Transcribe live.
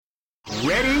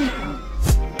Ready?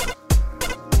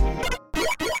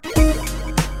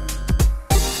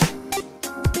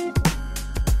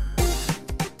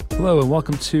 Hello and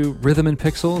welcome to Rhythm and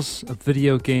Pixels, a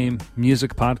video game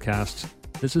music podcast.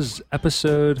 This is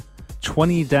episode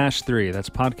 20-3. That's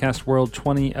Podcast World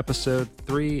 20, episode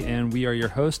 3, and we are your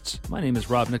hosts. My name is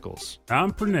Rob Nichols.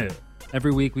 I'm Pernell.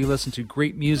 Every week we listen to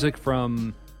great music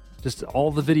from just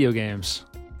all the video games.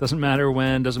 Doesn't matter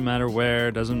when, doesn't matter where,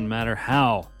 doesn't matter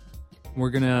how. We're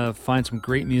going to find some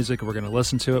great music, we're going to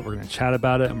listen to it, we're going to chat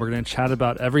about it, and we're going to chat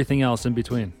about everything else in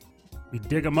between. We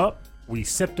dig them up, we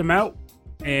sift them out,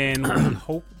 and we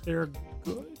hope they're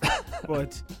good.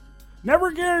 But never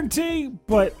guarantee,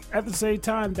 but at the same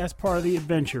time, that's part of the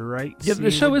adventure, right? Yeah, the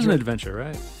show is an adventure,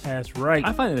 right? That's right.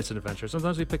 I find that it's an adventure.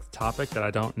 Sometimes we pick the topic that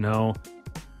I don't know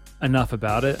enough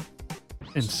about it,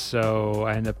 and so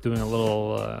I end up doing a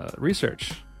little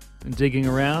research and digging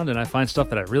around, and I find stuff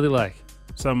that I really like.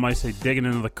 Some might say digging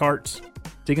into the carts.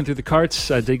 Digging through the carts,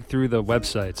 I dig through the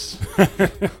websites.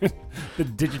 The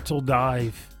digital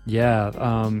dive. Yeah,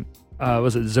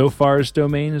 was it Zophar's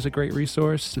domain is a great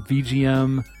resource.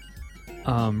 VGM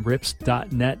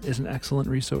rips.net is an excellent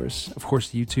resource. Of course,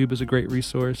 YouTube is a great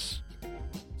resource.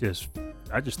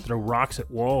 I just throw rocks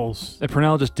at walls. And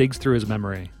Pernell just digs through his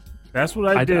memory. That's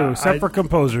what I do, except for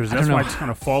composers. That's why I just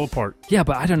kind of fall apart. Yeah,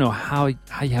 but I don't know how you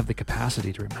have the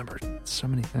capacity to remember so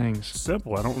many things.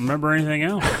 Simple. I don't remember anything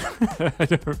else.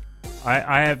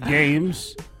 I have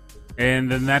games,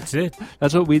 and then that's it.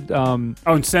 That's what we...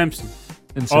 and Simpson.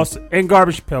 Also, and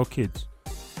Garbage Pail Kids.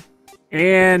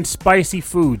 And spicy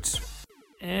foods.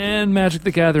 And Magic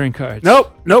the Gathering cards.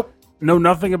 Nope. Know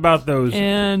nothing about those.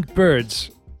 And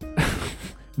birds.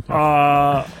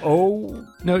 No.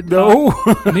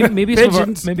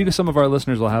 maybe some of our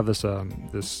listeners will have this.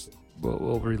 This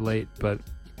will relate, but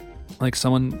like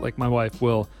someone like my wife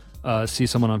will see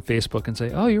someone on Facebook and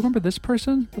say, "Oh, you remember this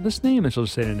person with this name?" And she'll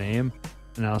just say the name,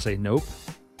 and I'll say, "Nope."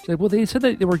 She's like, "Well, they said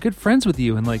that they were good friends with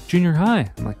you in like junior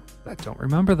high." I'm like, "I don't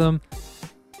remember them.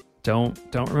 Don't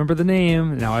remember the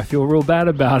name." Now I feel real bad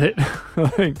about it.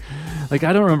 like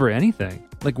I don't remember anything.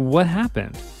 Like what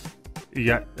happened? It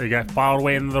got filed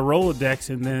away into the Rolodex,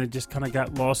 and then it just kind of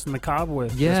got lost in the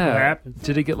cobweb. Yeah. That's what happened.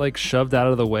 Did it get like shoved out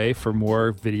of the way for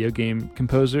more video game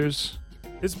composers?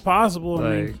 It's possible. I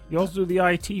mean, you also do the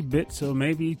IT bit, so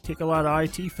maybe you take a lot of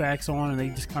IT facts on, and they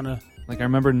just kind of... Like I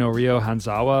remember Norio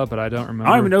Hanzawa, but I don't remember.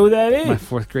 I don't even know who that is. My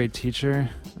fourth grade teacher.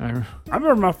 I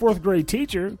remember my fourth grade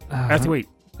teacher. Wait.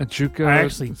 Ajuka I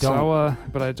actually don't. Zawa,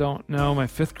 but I don't know my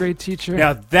fifth grade teacher.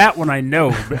 Now that one I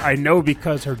know. I know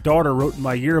because her daughter wrote in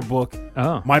my yearbook,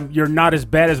 "Oh, you're not as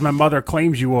bad as my mother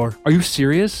claims you are." Are you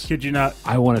serious? Kid you not?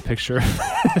 I want a picture.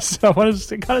 So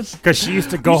because she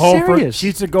used to go home. She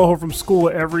used to go home from school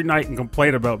every night and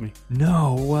complain about me.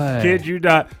 No way. Kid you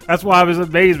not? That's why I was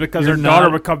amazed because her daughter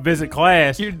would come visit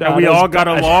class, and we all got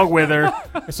along with her.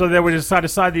 So then we decided to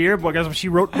sign the yearbook. That's what she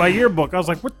wrote in my yearbook. I was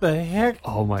like, "What the heck?"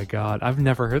 Oh my god, I've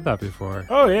never heard that before.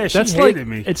 Oh yeah, she hated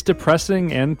me. It's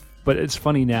depressing but it's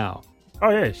funny now. Oh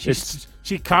yeah,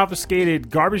 she confiscated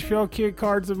Garbage Pail Kid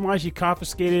cards of mine. She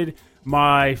confiscated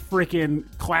my freaking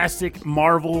classic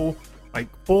Marvel, like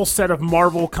full set of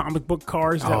Marvel comic book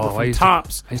cards that were from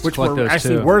Topps, which were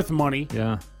actually worth money.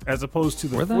 Yeah, as opposed to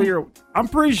the Fleer. I'm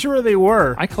pretty sure they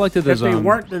were. I collected those. If they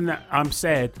weren't, then I'm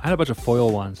sad. I had a bunch of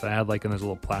foil ones that I had like in those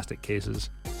little plastic cases.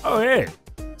 Oh yeah.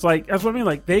 It's like, that's what I mean.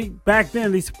 Like, they, back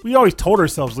then, we always told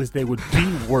ourselves at least they would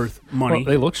be worth money. Well,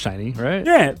 they look shiny, right?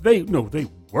 Yeah, they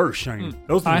were shiny.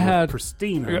 Those things were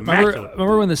pristine and immaculate.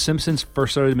 Remember when The Simpsons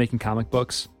first started making comic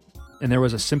books? And there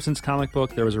was a Simpsons comic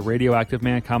book, there was a Radioactive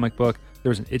Man comic book, there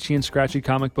was an Itchy and Scratchy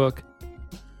comic book.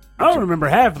 I don't remember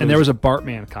half of them. And there was a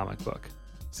Bartman comic book.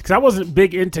 Because I wasn't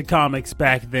big into comics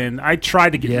back then. I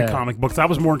tried to get into comic books. I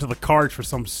was more into the cards for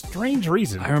some strange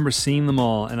reason. I remember seeing them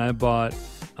all, and I bought...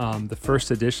 the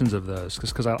first editions of those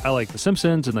because I like The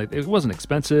Simpsons and like it wasn't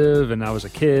expensive and I was a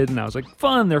kid and I was like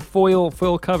fun, they're foil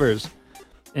covers,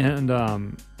 and I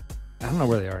don't know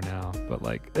where they are now, but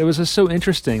like it was just so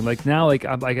interesting. Like now, like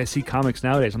I see comics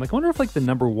nowadays, I'm like, I wonder if like the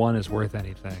number one is worth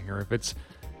anything, or if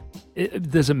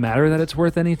does it matter that it's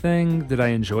worth anything? Did I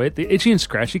enjoy it? The Itchy and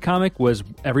Scratchy comic was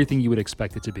everything you would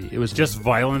expect it to be. It was just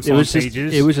violence on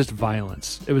pages. It was just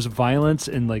violence. It was violence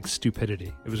and like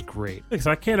stupidity. It was great. Because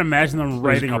I can't imagine them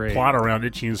writing a plot around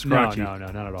Itchy and Scratchy. No,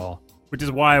 not at all. Which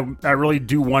is why I really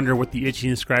do wonder what the Itchy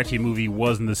and Scratchy movie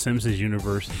was in the Simpsons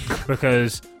universe.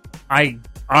 Because I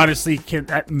honestly can,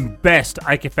 at best,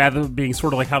 I can fathom it being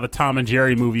sort of like how the Tom and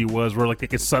Jerry movie was, where like they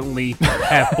could suddenly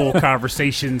have full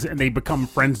conversations and they become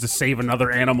friends to save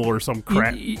another animal or some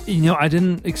crap. I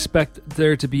didn't expect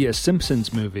there to be a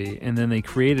Simpsons movie, and then they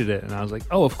created it, and I was like,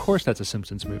 oh, of course that's a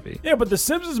Simpsons movie. Yeah, but the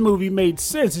Simpsons movie made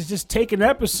sense. It's just take an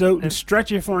episode and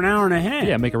stretch it for an hour and a half.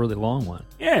 Yeah, make a really long one.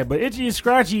 Yeah, but Itchy and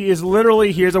Scratchy is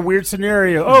literally, here's a weird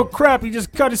scenario. Oh, crap, he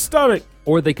just cut his stomach.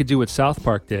 Or they could do what South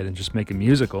Park did and just make a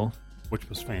musical. Which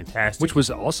was fantastic. Which was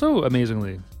also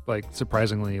amazingly,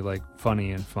 surprisingly,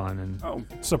 funny and fun. And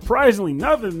surprisingly,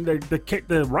 nothing.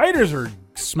 The writers are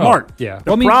smart. Oh, yeah.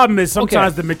 The problem is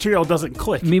sometimes the material doesn't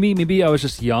click. Maybe I was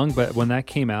just young, but when that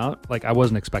came out, I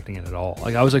wasn't expecting it at all.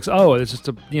 I was like, oh, it's just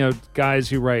guys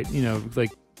who write,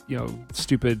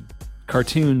 stupid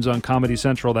cartoons on Comedy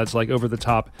Central that's over the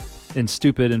top and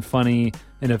stupid and funny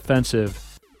and offensive.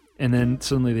 And then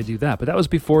suddenly they do that. But that was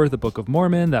before the Book of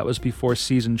Mormon. That was before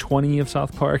season 20 of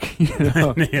South Park. Yeah,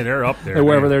 they're up there. Or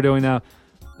wherever they're doing now.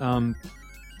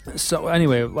 So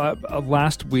anyway,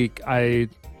 last week I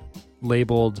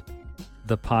labeled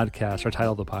the podcast, or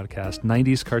titled the podcast,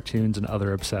 90s Cartoons and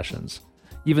Other Obsessions.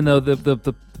 Even though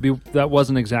that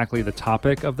wasn't exactly the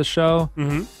topic of the show.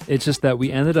 Mm-hmm. It's just that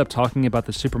we ended up talking about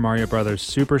the Super Mario Brothers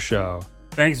Super Show.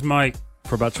 Thanks, Mike.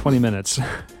 For about 20 minutes.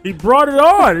 He brought it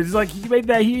on. It's like he made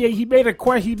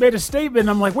a statement.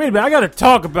 I'm like, wait a minute, I got to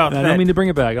talk about that. I don't mean to bring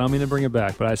it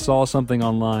back. But I saw something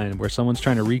online where someone's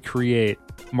trying to recreate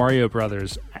Mario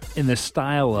Brothers in the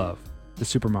style of the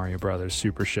Super Mario Brothers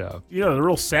Super Show. The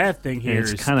real sad thing here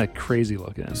is it's kind of crazy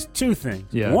looking. There's two things.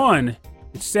 Yeah. One,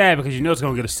 it's sad because it's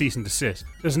going to get a cease and desist.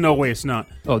 There's no way it's not.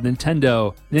 Oh,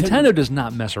 Nintendo does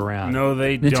not mess around. No,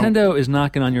 they don't. Nintendo is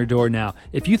knocking on your door now.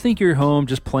 If you think you're home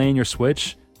just playing your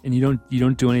Switch and you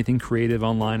don't do anything creative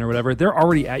online or whatever, they're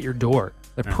already at your door.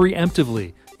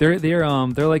 Preemptively.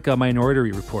 They're like a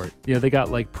Minority Report. They got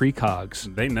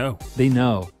precogs. They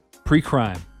know.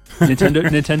 Pre-crime.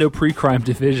 Nintendo pre-crime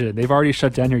division. They've already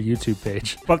shut down your YouTube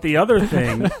page. But the other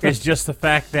thing is just the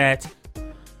fact that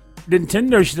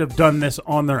Nintendo should have done this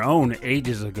on their own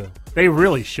ages ago. They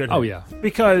really should have. Oh, yeah.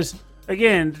 Because,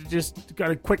 again, just got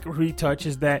a quick retouch,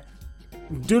 is that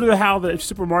due to how the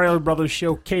Super Mario Brothers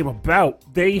show came about,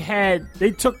 they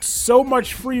took so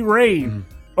much free reign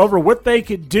over what they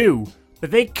could do that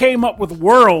they came up with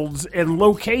worlds and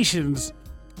locations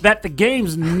that the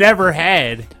games never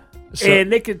had.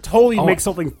 And they could totally make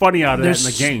something funny out of that in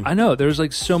the game. I know. There's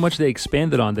so much they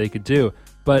expanded on they could do.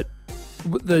 But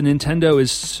the Nintendo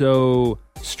is so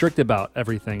strict about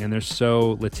everything and they're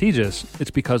so litigious.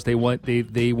 It's because they want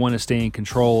to stay in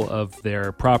control of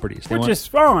their properties. Which is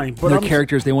fine. But their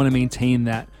characters, they want to maintain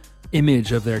that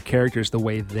image of their characters the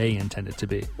way they intend it to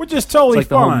be. Which is totally it's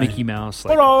fine. The whole Mickey Mouse.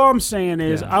 But all I'm saying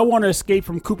is I want to escape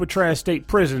from Koopa State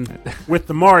Prison with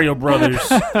the Mario Brothers,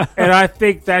 and I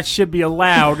think that should be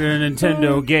allowed in a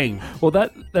Nintendo game. Well,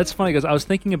 that's funny because I was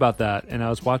thinking about that, and I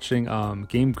was watching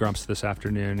Game Grumps this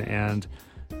afternoon, and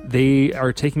they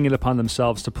are taking it upon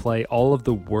themselves to play all of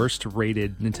the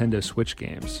worst-rated Nintendo Switch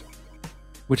games.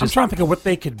 I'm trying to think of what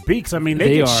they could be, because, they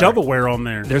get shovelware on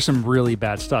there. There's some really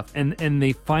bad stuff. And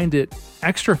they find it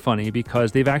extra funny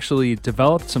because they've actually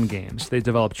developed some games. They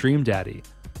developed Dream Daddy.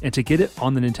 And to get it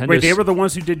on the Nintendo... Wait, they were the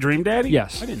ones who did Dream Daddy?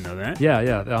 Yes. I didn't know that.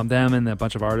 Yeah. Them and a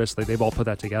bunch of artists, they've all put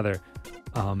that together.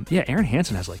 Aaron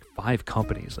Hansen has 5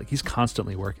 companies. He's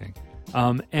constantly working.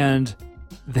 And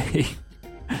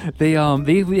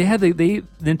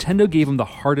Nintendo gave them the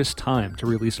hardest time to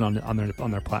release it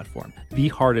on their platform. The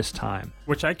hardest time.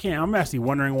 Which I'm actually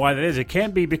wondering why that is. It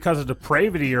can't be because of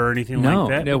depravity or anything like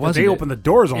that. No, it wasn't. They opened the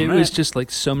doors on that. It was just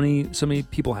so many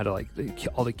people had to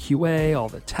all the QA, all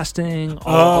the testing,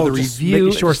 all the review,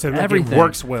 making sure that everything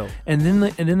works well. And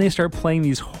then they start playing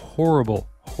these horrible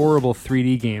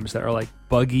 3D games that are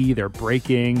buggy, they're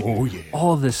breaking,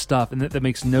 all of this stuff, and that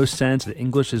makes no sense. The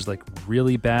English is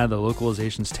really bad, the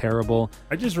localization's terrible.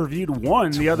 I just reviewed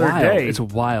one the other day. It's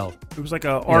wild. It was like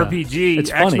a RPG,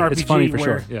 it's action funny. RPG. It's funny for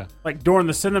where, sure. Yeah. During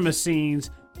the cinema scenes,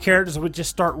 characters would just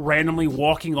start randomly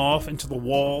walking off into the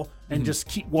wall and just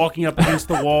keep walking up against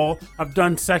the wall. I've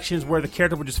done sections where the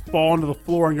character would just fall onto the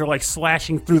floor and you're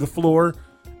slashing through the floor,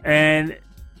 and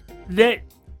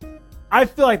I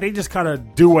feel like they just kind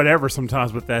of do whatever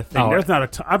sometimes with that thing. There's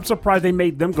not I'm surprised they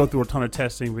made them go through a ton of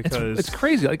testing because it's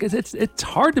crazy. It's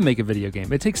hard to make a video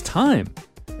game. It takes time.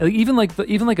 Even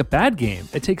a bad game,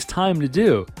 it takes time to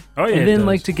do. Oh yeah. And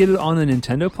then to get it on the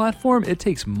Nintendo platform, it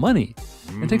takes money.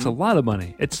 It takes a lot of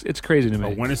money. It's crazy to me.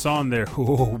 But when it's on there,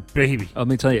 oh baby. Let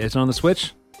me tell you, it's on the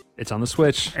Switch. It's on the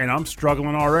Switch. And I'm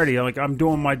struggling already. Like, I'm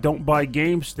doing my don't buy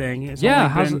games thing. How's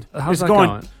that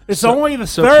going? It's only the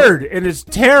 3rd, and it's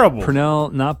terrible. Purnell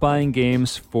not buying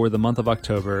games for the month of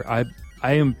October.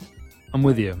 I'm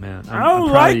with you, man. I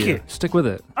don't like it. Stick with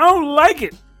it. I don't like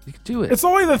it. You can do it. It's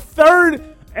only the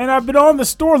 3rd, and I've been on the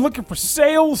store looking for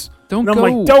sales. I'm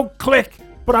like, don't click.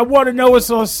 But I want to know it's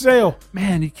on sale.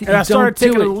 Man, and I started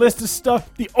taking a list of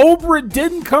stuff. The Obra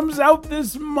Dinn comes out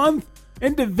this month.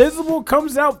 Indivisible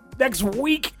comes out next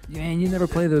week. Man, you never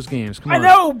play those games. Come on. I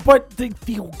know, but they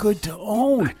feel good to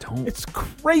own. I don't. It's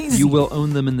crazy. You will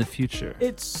own them in the future.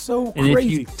 It's so crazy. And if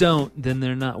you crazy. don't, then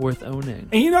they're not worth owning.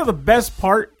 And you know the best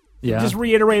part? Yeah. Just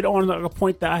reiterate on a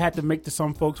point that I had to make to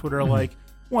some folks where they're like,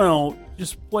 well,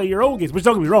 just play your old games. Which,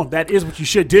 don't get me wrong, that is what you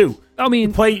should do. I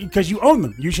mean, play because you own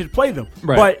them. You should play them.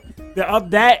 Right. But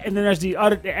that, and then there's the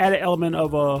added element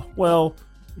of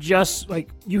just like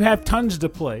you have tons to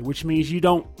play, which means you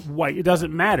don't. It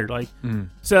doesn't matter.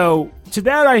 So to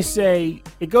that I say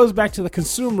it goes back to the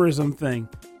consumerism thing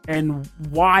and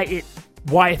why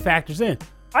it factors in.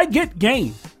 I get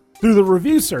games through the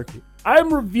review circuit.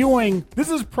 I'm reviewing. This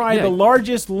is probably the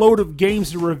largest load of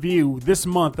games to review this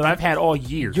month that I've had all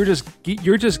year.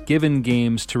 You're just given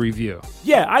games to review.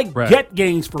 Yeah, I get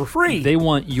games for free. They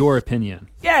want your opinion.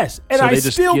 Yes, and so I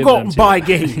still go and buy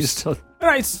games. And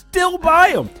I still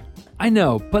buy them. I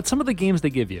know, but some of the games they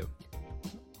give you.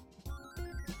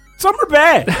 Some are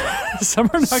bad. Some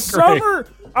are not great.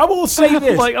 I will say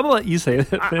this. I'm going to let you say it.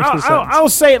 I'll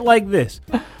say it like this.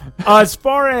 As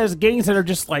far as games that are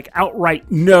just like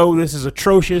outright, no, this is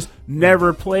atrocious,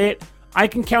 never play it, I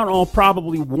can count on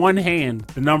probably one hand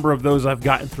the number of those I've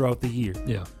gotten throughout the year.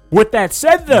 Yeah. With that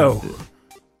said, though,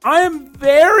 I am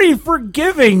very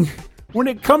forgiving when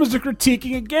it comes to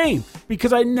critiquing a game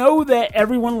because I know that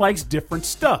everyone likes different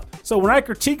stuff. So when I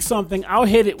critique something, I'll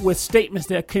hit it with statements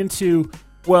that akin to,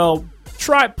 well,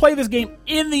 play this game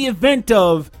in the event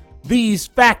of these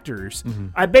factors. Mm-hmm.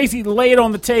 I basically lay it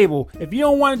on the table. If you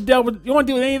don't want to deal with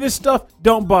any of this stuff,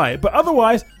 don't buy it. But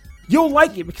otherwise, you'll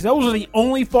like it because those are the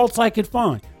only faults I could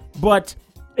find. But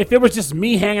if it was just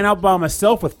me hanging out by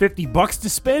myself with $50 to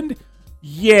spend,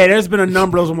 yeah, there's been a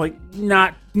number of those. I'm like,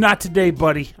 not today,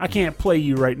 buddy. I can't play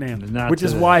you right now. Which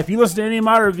is why if you listen to any of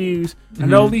my reviews, I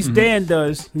know at least Dan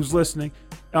does, who's listening.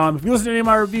 If you listen to any of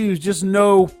my reviews, just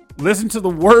listen to the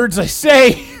words I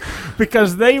say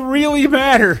because they really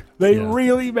matter. They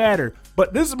really matter.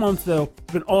 But this month, though,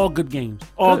 it's been all good games.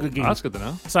 Good games. That's good to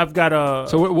know. So I've got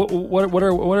So what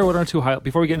are one or two highlights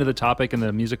before we get into the topic and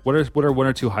the music? What are one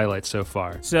or two highlights so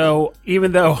far? So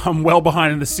even though I'm well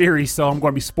behind in the series, so I'm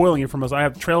going to be spoiling it from us. I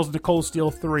have Trails of the Cold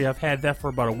Steel 3. I've had that for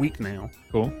about a week now.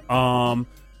 Cool.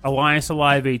 Alliance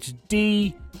Alive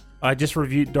HD. I just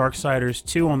reviewed Darksiders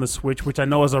 2 on the Switch, which I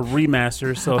know is a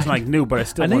remaster, so it's not new, but I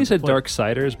still. I know you said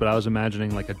Darksiders, but I was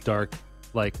imagining like a dark,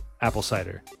 like apple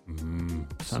cider.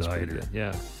 Sounds pretty good.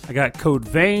 Yeah. I got Code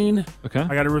Vein. Okay.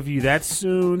 I got to review that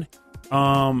soon.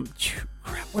 Crap.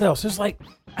 What else? I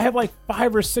have like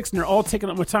 5 or 6, and they're all taking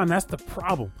up my time. That's the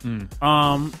problem.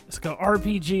 It's got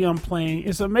RPG I'm playing.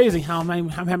 It's amazing how I'm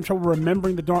having trouble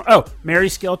remembering the dorm. Oh, Mary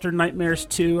Skelter Nightmares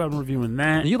 2. I'm reviewing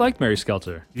that. You liked Mary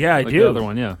Skelter? Yeah, I do. The other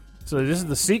one, yeah. So this is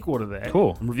the sequel to that.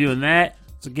 Cool. I'm reviewing that.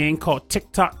 It's a game called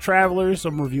TikTok Travelers. So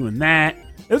I'm reviewing that.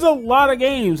 There's a lot of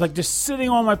games like just sitting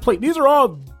on my plate. These are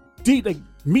all deep, like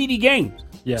meaty games.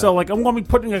 Yeah. So like I'm going to be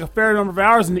putting like a fair number of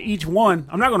hours into each one.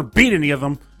 I'm not going to beat any of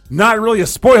them. Not really a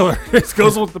spoiler. This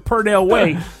goes with the Purnell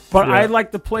way. But I'd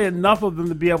like to play enough of them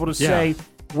to be able to say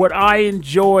what I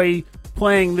enjoy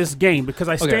playing this game. Because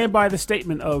I stand by the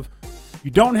statement of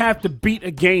you don't have to beat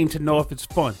a game to know if it's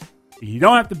fun. You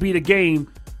don't have to beat a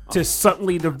game to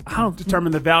suddenly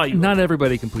determine the value. Not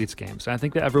everybody completes games. I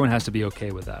think that everyone has to be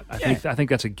okay with that. I think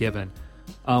that's a given.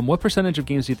 What percentage of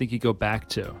games do you think you go back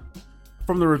to?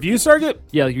 From the review circuit?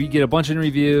 Yeah, you get a bunch in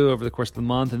review over the course of the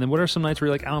month, and then what are some nights where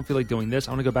you're like, I don't feel like doing this.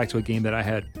 I want to go back to a game that I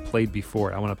had played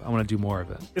before. I want to do more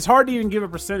of it. It's hard to even give a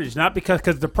percentage, not because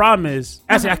the problem is,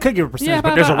 actually I could give a percentage,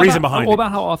 but there's a reason behind it.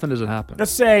 About how often does it happen?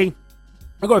 Let's say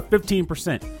I'll go with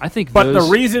 15%. I think, but the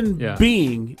reason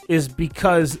being is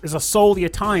because it's solely a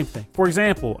time thing. For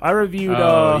example, I reviewed.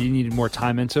 You need more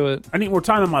time into it. I need more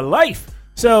time in my life.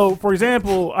 So, for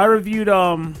example, I reviewed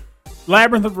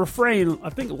Labyrinth of Refrain, I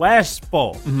think last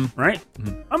fall, right?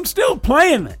 Mm-hmm. I'm still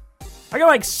playing it. I got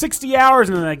like 60 hours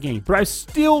into that game, but I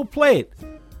still play it.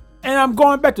 And I'm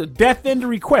going back to Death End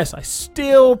Request. I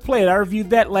still play it. I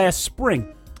reviewed that last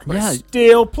spring, but I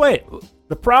still play it.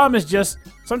 The problem is just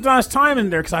sometimes time in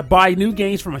there because I buy new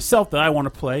games for myself that I want to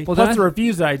play, plus the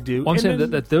reviews that I do. Well, I'm saying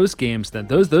that those games, then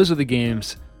those are the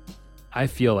games I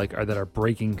feel like that are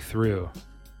breaking through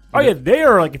Oh yeah, they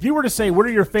are like if you were to say what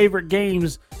are your favorite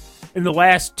games in the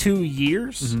last 2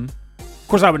 years. Mm-hmm. Of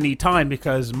course, I would need time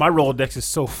because my Rolodex is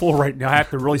so full right now. I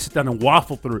have to really sit down and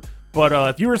waffle through it. But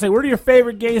if you were to say, what are your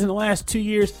favorite games in the last 2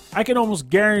 years? I can almost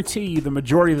guarantee you the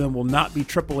majority of them will not be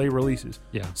AAA releases.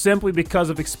 Yeah. Simply because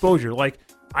of exposure. Like,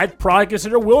 I'd probably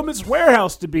consider Willamette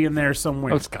Warehouse to be in there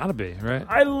somewhere. Oh, it's got to be, right?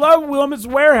 I love Willamette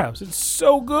Warehouse. It's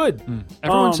so good.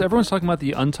 Everyone's talking about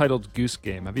the Untitled Goose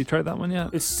Game. Have you tried that one yet?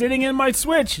 It's sitting in my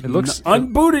Switch. It looks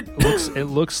unbooted. It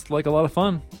looks like a lot of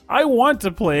fun. I want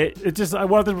to play it. It's just I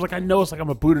want to like I know it's like I'm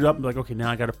gonna boot it up and be like, okay, now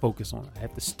I got to focus on it. I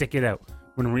have to stick it out.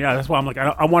 When in reality, that's why I'm like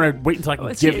I want to wait until I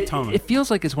can give it time. It feels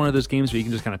like it's one of those games where you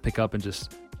can just kind of pick up and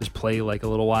just play like a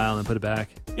little while and then put it back.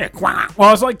 Yeah,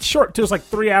 well, it's like short too. It's like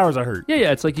 3 hours. I heard.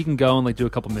 Yeah. It's like you can go and like do a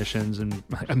couple missions and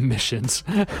missions.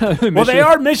 Well, they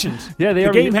are missions. Yeah, they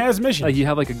are. The game has missions. Like you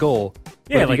have like a goal.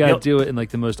 Yeah, like you gotta do it in like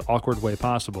the most awkward way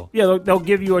possible. Yeah, they'll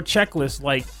give you a checklist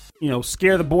like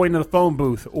scare the boy into the phone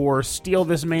booth, or steal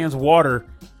this man's water,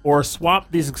 or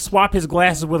swap his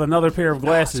glasses with another pair of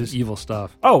glasses. Evil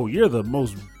stuff. Oh, you're the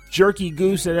most jerky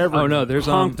goose that ever. Oh no, there's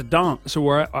honked the donk. So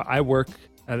where I work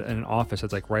at an office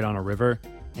that's like right on a river,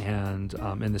 and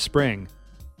in the spring,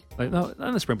 like no, not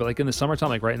in the spring, but like in the summertime,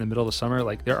 like right in the middle of the summer,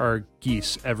 like there are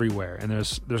geese everywhere, and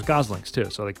there's goslings too.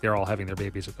 So like they're all having their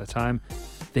babies at that time.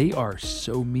 They are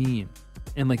so mean.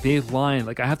 And like they line,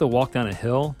 like I have to walk down a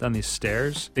hill, down these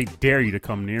stairs. They dare you to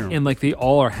come near them. And like they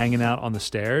all are hanging out on the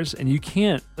stairs, and you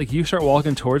can't, like you start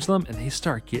walking towards them, and they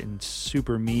start getting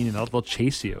super mean, and they'll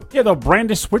chase you. Yeah, they'll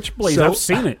brandish switchblades. I've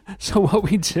seen it. So what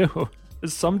we do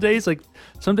is some days like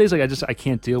I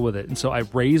can't deal with it, and so I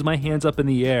raise my hands up in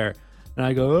the air, and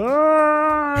I go,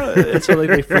 ah! And so like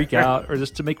they freak out, or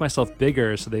just to make myself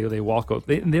bigger, so they walk over.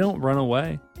 They don't run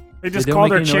away. They just call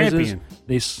their champion. Noises.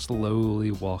 They slowly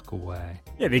walk away.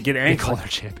 Yeah, they get angry. They call their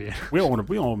champion. We don't want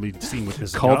to be seen with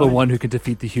this Call guy. the one who can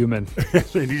defeat the human.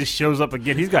 And he just shows up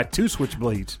again. He's got 2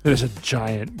 switchblades. There's a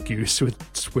giant goose with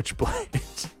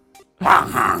switchblades.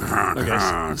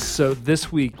 Okay, so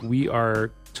this week we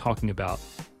are talking about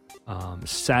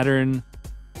Saturn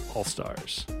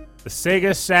All-Stars. The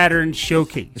Sega Saturn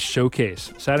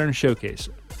Showcase. Saturn Showcase.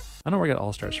 I don't know where I got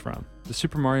All-Stars from. The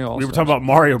Super Mario All-Stars. We were talking about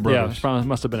Mario Brothers. Yeah,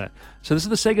 must have been it. So this is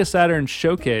the Sega Saturn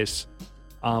Showcase.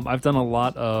 I've done a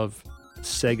lot of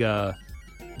Sega,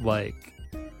 like,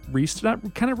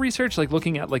 research, like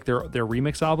looking at like their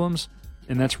remix albums,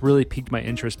 and that's really piqued my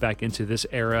interest back into this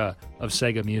era of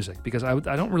Sega music, because I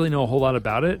don't really know a whole lot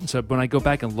about it. So when I go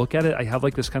back and look at it, I have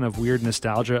like this kind of weird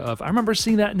nostalgia of, I remember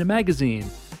seeing that in a magazine,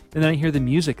 and then I hear the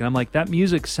music, and I'm like, that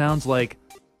music sounds like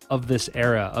of this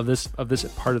era, of this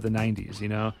part of the 90s,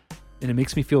 and it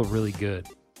makes me feel really good.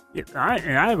 Yeah, I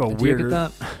have a Do weird. you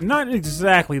get that? Not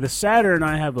exactly. The Saturn,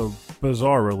 I have a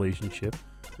bizarre relationship.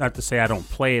 Not to say I don't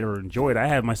play it or enjoy it. I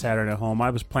have my Saturn at home.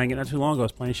 I was playing it not too long ago. I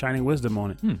was playing Shining Wisdom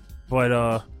on it.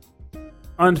 But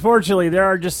unfortunately, there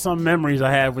are just some memories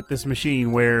I have with this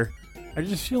machine where I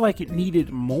just feel like it needed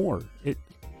more.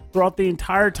 Throughout the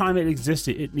entire time it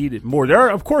existed, it needed more.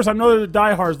 Of course, I know that the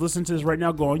diehards listen to this right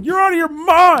now going, you're out of your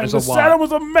mind. The Saturn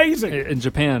was amazing. In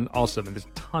Japan, also, there's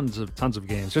tons of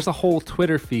games. There's a whole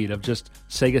Twitter feed of just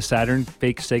Sega Saturn,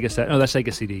 fake Sega Saturn. No, that's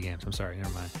Sega CD games. I'm sorry,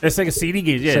 never mind. That's Sega CD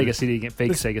games, yeah. Sega CD game,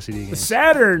 fake Sega CD games. The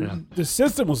Saturn, the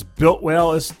system was built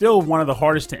well. It's still one of the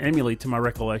hardest to emulate, to my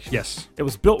recollection. Yes. It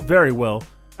was built very well.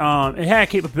 It had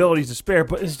capabilities to spare,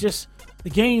 but it's just the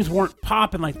games weren't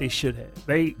popping like they should have.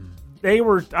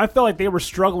 I felt like they were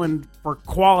struggling for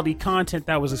quality content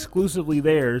that was exclusively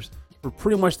theirs for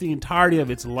pretty much the entirety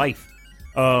of its life.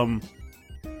 I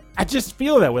just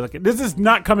feel that way. Like, this is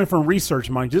not coming from research,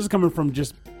 mind you. This is coming from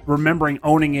just remembering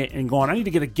owning it and going, I need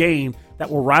to get a game that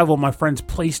will rival my friend's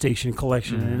PlayStation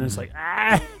collection. And it's like,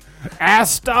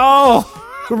 Astal,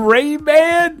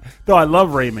 Rayman. Though I love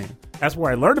Rayman. That's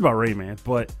where I learned about Rayman.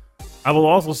 But I will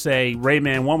also say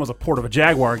Rayman 1 was a port of a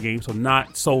Jaguar game, so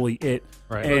not solely it.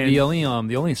 Right. And the only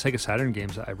Sega Saturn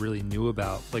games that I really knew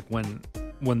about, like when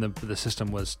the system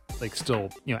was like still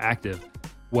active,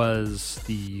 was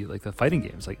the fighting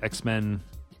games like X-Men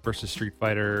versus Street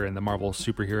Fighter and the Marvel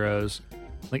superheroes,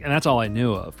 and that's all I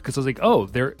knew of, because I was like, oh,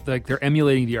 they're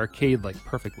emulating the arcade like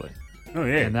perfectly. Oh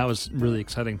yeah, and that was really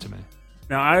exciting to me.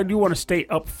 Now I do want to state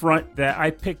up front that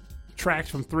I picked tracks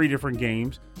from 3 different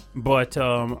games, but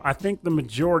I think the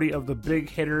majority of the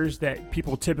big hitters that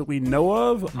people typically know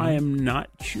of, I am not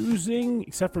choosing,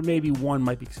 except for maybe one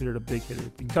might be considered a big hitter,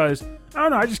 because I don't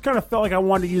know, I just kind of felt like I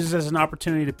wanted to use this as an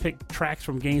opportunity to pick tracks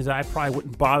from games that I probably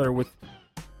wouldn't bother with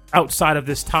outside of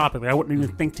this topic. Like, I wouldn't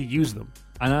even think to use them.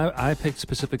 And I picked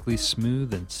specifically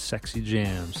smooth and sexy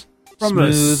jams from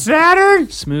the Saturn.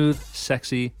 Smooth,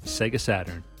 sexy Sega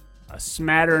Saturn. a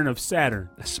smattering of Saturn.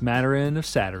 A smattering of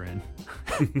Saturn.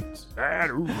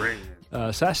 Saturn.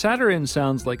 Saturn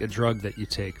sounds like a drug that you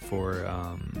take for,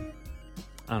 I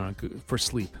don't know, for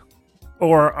sleep.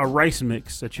 Or a rice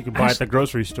mix that you can buy at the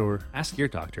grocery store. Ask your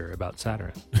doctor about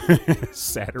Saturn.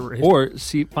 Saturn. Or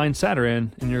find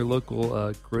Saturn in your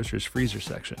local grocer's freezer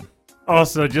section.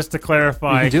 Also, just to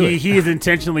clarify, he is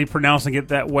intentionally pronouncing it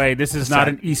that way. This is not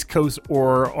an East Coast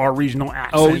or our regional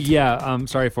accent. Oh, yeah. I'm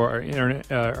sorry for our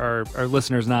internet, our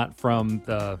listeners not from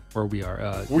where we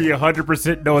are. We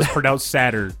 100% know it's pronounced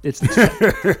Saturn. It's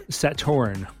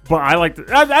Saturn. But I like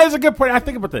that is a good point. I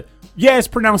think about that. Yeah, it's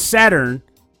pronounced Saturn.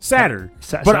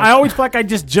 But I always feel like I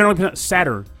just generally pronounce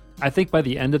Saturn. I think by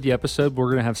the end of the episode, we're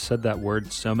going to have said that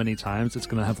word so many times, it's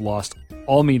going to have lost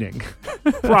all meaning.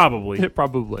 Probably.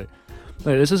 Probably.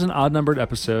 Hey, this is an odd-numbered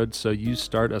episode, so you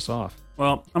start us off.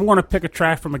 Well, I'm going to pick a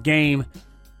track from a game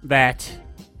that...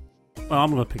 Well,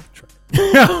 I'm going to pick the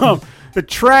track. The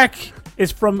track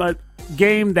is from a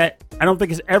game that I don't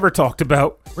think is ever talked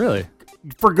about. Really?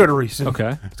 For good reason.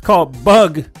 Okay. It's called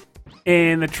Bug,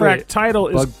 and the track title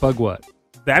is... Bug what?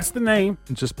 That's the name.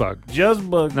 Just Bug. Just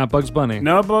Bug. Not Bugs Bunny.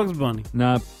 No Bugs Bunny.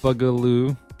 Not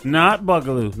Bugaloo. Not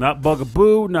Bugaloo. Not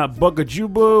Bugaboo. Not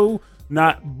Bugajuboo.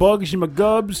 Not Bugs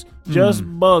Magubs. Just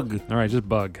Bug. All right, just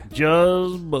Bug.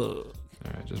 Just Bug.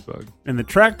 All right, just Bug. And the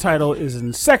track title is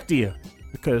Insectia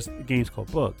because the game's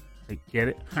called Bug. Get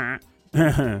it?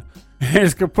 And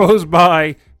it's composed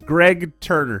by Greg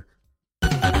Turner.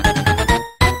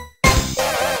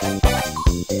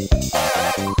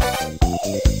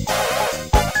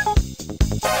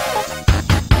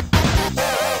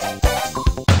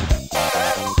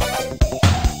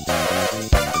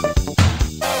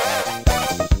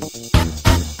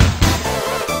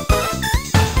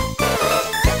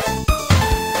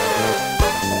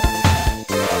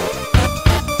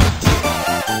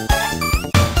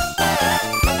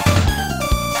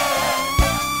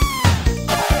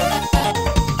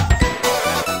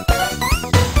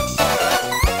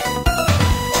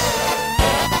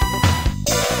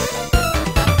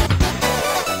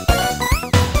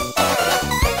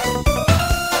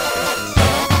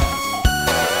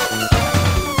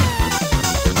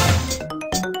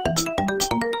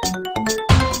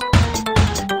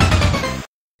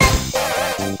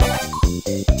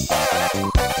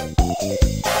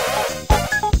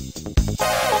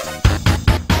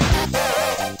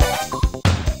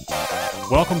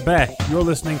 Welcome back. You're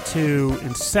listening to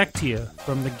Insectia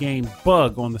from the game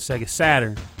Bug on the Sega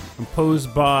Saturn,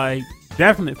 composed by,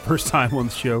 definite first time on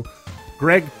the show,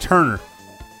 Greg Turner.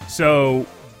 So,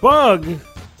 Bug,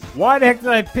 why the heck did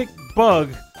I pick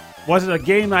Bug? Was it a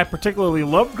game I particularly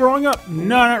loved growing up?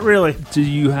 No, not really. Do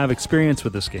you have experience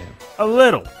with this game? A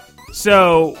little.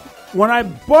 So, when I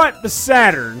bought the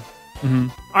Saturn,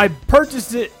 I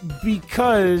purchased it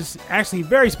because, actually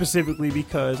very specifically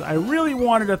because I really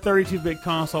wanted a 32-bit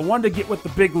console. I wanted to get with the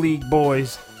big league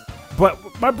boys. But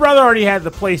my brother already had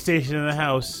the PlayStation in the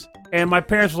house. And my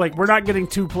parents were like, we're not getting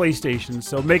 2 PlayStations,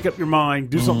 so make up your mind,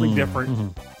 do something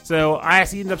different. So I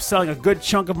actually ended up selling a good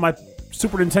chunk of my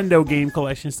Super Nintendo game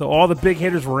collection. So all the big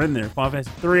hitters were in there. Final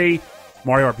Fantasy 3,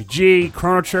 Mario RPG,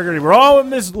 Chrono Trigger. They were all in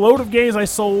this load of games I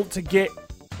sold to get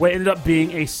what ended up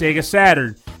being a Sega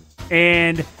Saturn.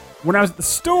 And when I was at the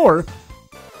store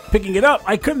picking it up,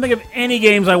 I couldn't think of any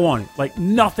games I wanted. Like,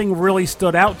 nothing really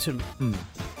stood out to me.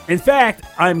 In fact,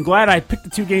 I'm glad I picked the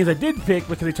 2 games I did pick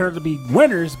because they turned out to be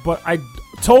winners, but I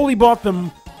totally bought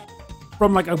them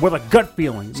from with a gut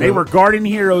feeling. They were Guardian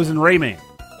Heroes and Rayman.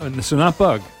 So not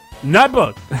Bug. Not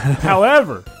Bug.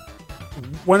 However,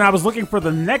 when I was looking for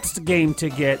the next game to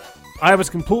get, I was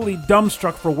completely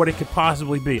dumbstruck for what it could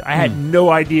possibly be. I had no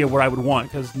idea what I would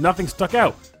want because nothing stuck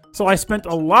out. So I spent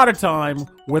a lot of time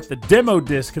with the demo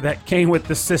disc that came with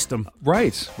the system.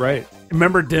 Right.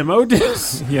 Remember demo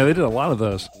discs? Yeah, they did a lot of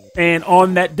those. And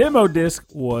on that demo disc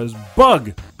was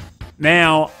Bug.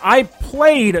 Now, I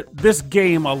played this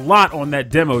game a lot on that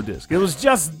demo disc. It was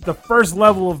just the first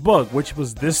level of Bug, which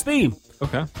was this theme.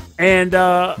 Okay. And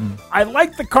I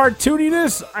liked the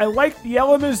cartooniness. I liked the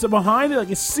elements behind it. Like,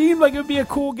 it seemed like it would be a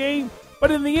cool game.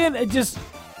 But in the end,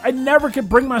 I never could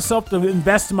bring myself to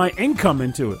invest my income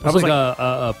into it. It was like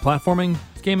a platforming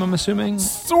game, I'm assuming?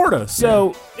 Sorta.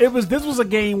 So this was a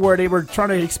game where they were trying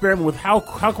to experiment with how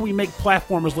can we make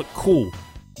platformers look cool,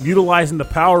 utilizing the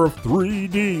power of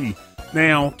 3D.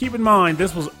 Now, keep in mind,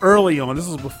 this was early on. This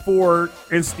was before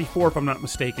N64, if I'm not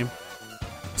mistaken.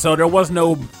 So there was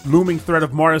no looming threat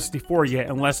of Mario 64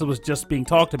 yet, unless it was just being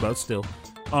talked about still.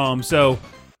 So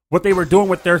what they were doing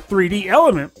with their 3D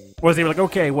element was they were like,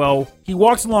 okay, well, he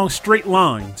walks along straight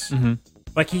lines.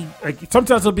 Like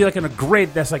sometimes it'll be like in a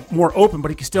grid that's like more open,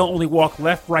 but he can still only walk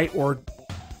left, right, or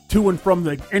to and from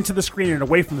into the screen and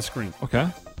away from the screen. Okay.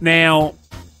 Now,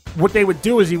 what they would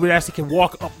do is he would actually can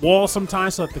walk up walls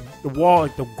sometimes, so that the wall,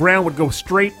 like the ground would go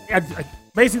straight.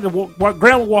 Basically, the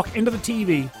ground would walk into the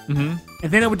TV,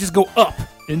 and then it would just go up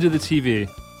into the TV.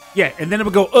 Yeah, and then it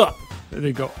would go up.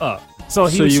 They go up. So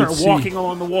he would start walking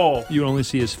along the wall. You would only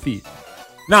see his feet.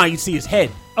 No, you'd see his head.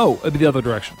 Oh, it'd be the other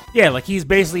direction. Yeah, like he's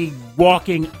basically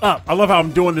walking up. I love how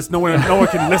I'm doing this. No one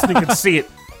can listening can see it.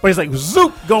 But he's like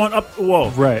zoop going up the wall.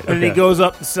 Right. And then he goes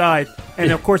up the side.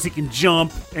 And of course he can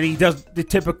jump. And he does the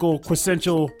typical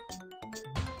quintessential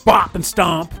bop and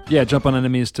stomp. Yeah, jump on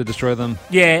enemies to destroy them.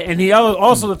 Yeah, and he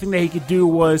also the thing that he could do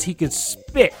was he could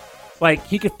spit. Like,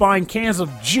 he could find cans of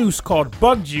juice called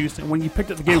bug juice, and when you picked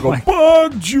up the game, it would go,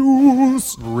 bug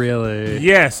juice! Really?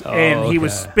 Yes, and he would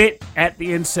spit at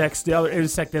the insects, the other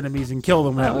insect enemies, and kill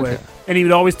them that way. And he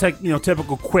would always take,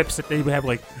 typical quips that they would have,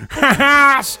 like, ha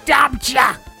ha, stopped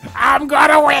ya! I'm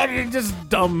gonna win! And just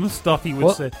dumb stuff he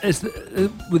would say.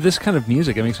 With this kind of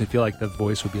music, it makes me feel like the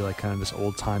voice would be like kind of this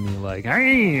old-timey, like,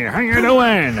 hey, how you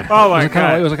doing? Oh my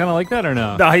God. Was it kind of like that or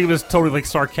no? No, he was totally like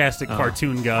sarcastic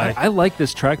cartoon guy. I like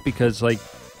this track because like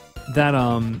that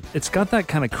it's got that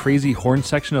kind of crazy horn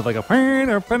section of like a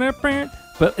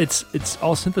but it's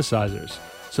all synthesizers.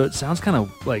 So it sounds kind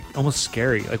of like almost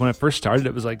scary. Like when it first started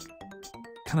it was like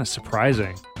kind of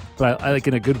surprising. But I like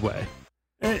in a good way.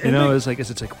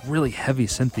 It's like really heavy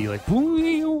synthy, like.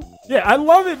 Yeah, I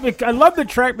love it. I love the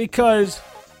track because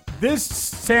this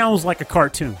sounds like a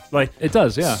cartoon. Like it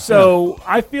does, yeah. So yeah.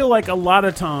 I feel like a lot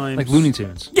of times, like Looney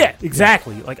Tunes. Yeah,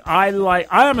 exactly. Yeah. Like I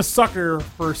am a sucker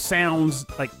for sounds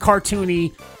like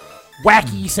cartoony,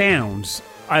 wacky sounds.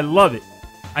 I love it.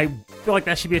 I feel like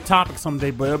that should be a topic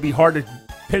someday, but it'll be hard to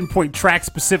pinpoint tracks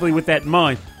specifically with that in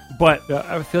mind. But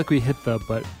I feel like we hit but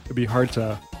it'd be hard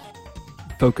to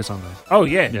focus on them. Oh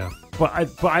yeah, yeah. But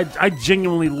I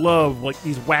genuinely love like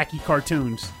these wacky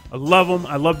cartoons. I love them.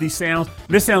 I love these sounds.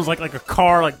 This sounds like a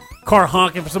car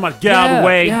honking for somebody to get out of the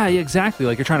way. Yeah, exactly.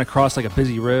 Like you're trying to cross like a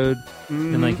busy road,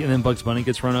 and then Bugs Bunny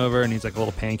gets run over, and he's like a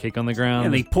little pancake on the ground.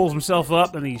 And he pulls himself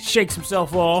up, and he shakes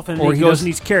himself off, and he goes and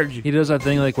he's carried you. He does that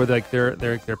thing like where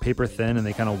they're paper thin and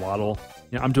they kind of waddle.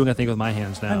 I'm doing that thing with my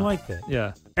hands now. I like that.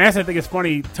 Yeah. And I think it's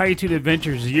funny. Tiny Toon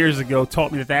Adventures years ago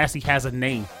taught me that actually has a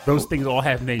name. Those things all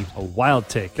have names. A wild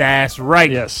take. That's right.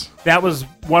 Yes. That was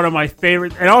one of my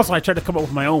favorites. And also, I tried to come up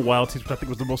with my own wild takes, which I think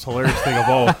was the most hilarious thing of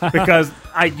all. Because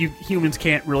you humans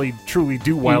can't really truly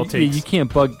do wild takes. You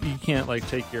can't like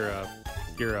take your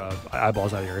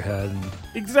eyeballs out of your head. And...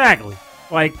 Exactly.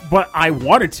 But I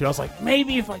wanted to. I was like,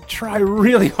 maybe if I try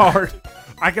really hard,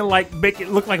 I can make it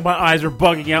look like my eyes are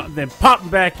bugging out and then pop them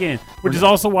back in. Which is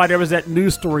also why there was that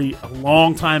news story a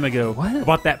long time ago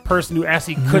about that person who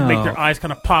actually could make their eyes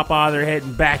kind of pop out of their head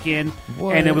and back in.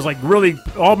 What? And it was like really,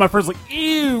 all my friends were like,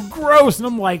 ew, gross. And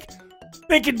I'm like,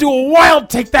 they can do a wild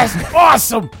take. That's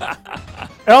awesome.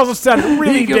 It also sounded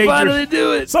really dangerous. How do they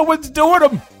do it? Someone's doing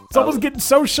them. Someone's getting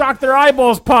so shocked their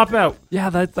eyeballs pop out. Yeah,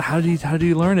 how do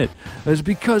you learn it? It's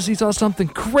because he saw something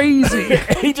crazy.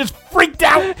 He just freaked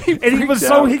out, he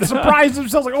surprised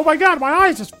himself, like, oh my God, my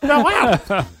eyes just fell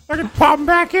out. I can pop them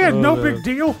back in. No big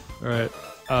deal. All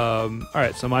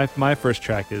right. So my first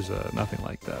track is nothing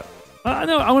like that.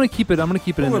 No, I want to keep it. I'm going to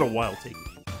keep it a little wild take.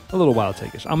 A little wild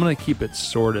take-ish. I'm going to keep it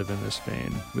sort of in this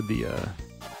vein with the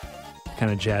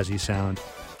kind of jazzy sound.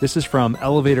 This is from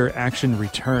Elevator Action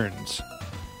Returns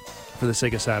for the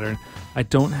Sega Saturn. I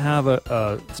don't have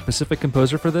a specific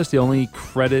composer for this. The only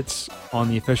credits on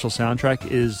the official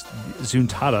soundtrack is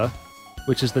Zuntata,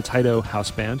 which is the Taito house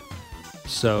band.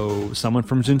 So someone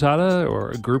from Zuntata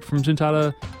or a group from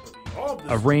Zuntata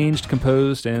arranged,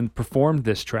 composed, and performed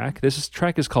this track. This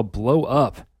track is called Blow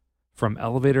Up from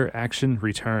Elevator Action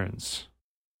Returns.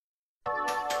 I'll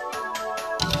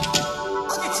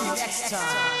get you next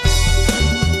time.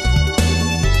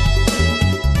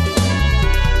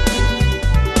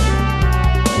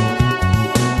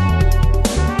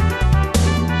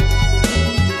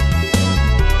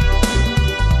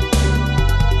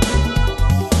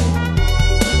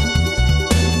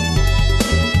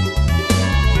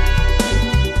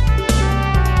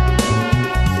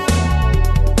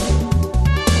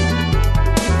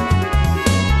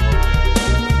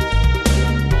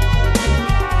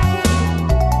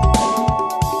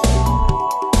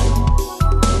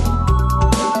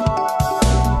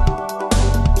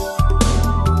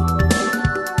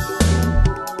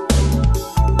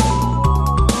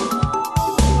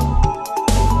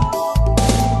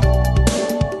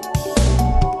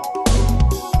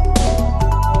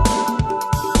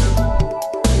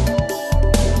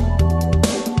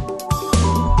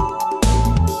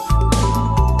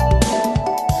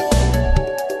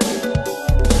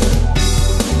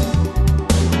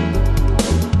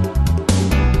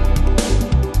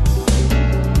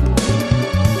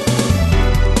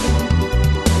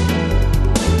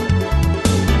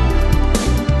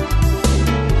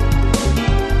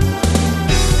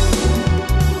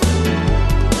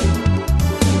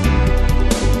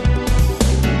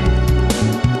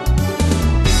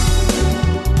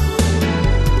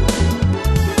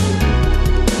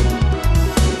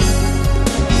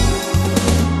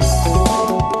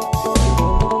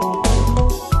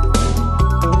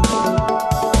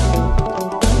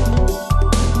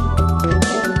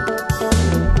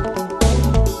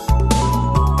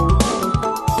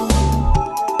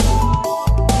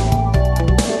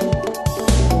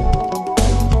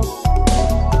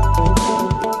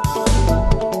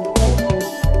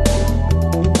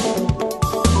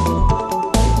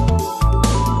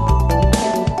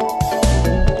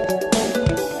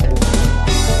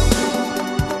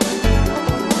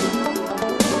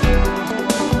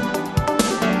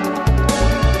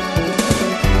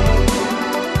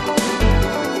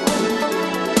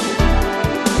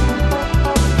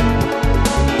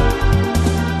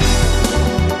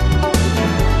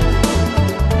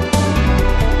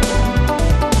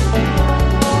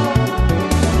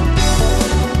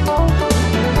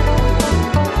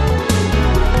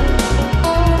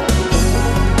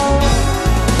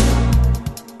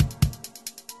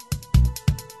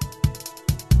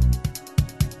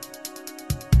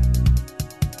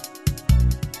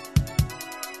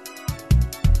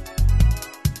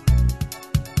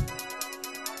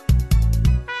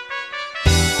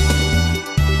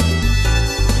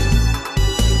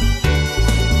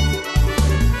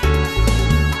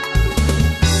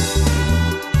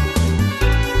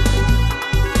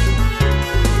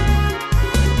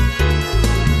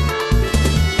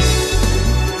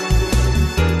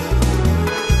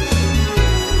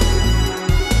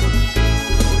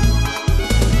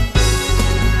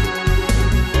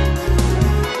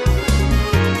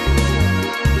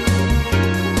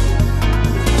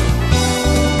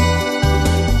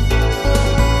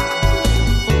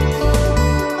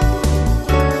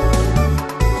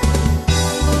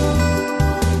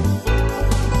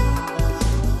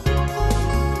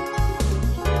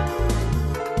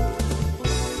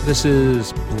 This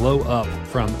is Blow Up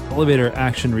from Elevator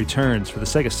Action Returns for the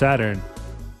Sega Saturn.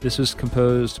 This was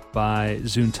composed by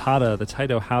Zuntata, the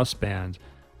Taito House Band.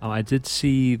 I did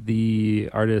see the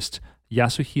artist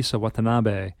Yasuhisa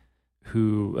Watanabe,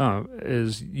 who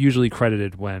is usually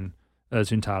credited when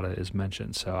Zuntata is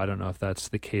mentioned, so I don't know if that's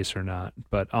the case or not.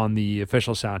 But on the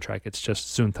official soundtrack, it's just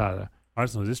Zuntata. I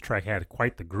just know this track had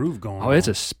quite the groove going. Oh, on. it's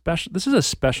a special. This is a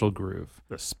special groove.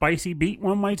 The spicy beat,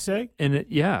 one might say. And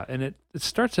it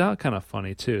starts out kind of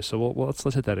funny too. So let's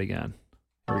hit that again.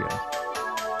 Here we go. I'll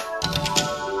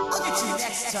get you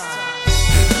next time.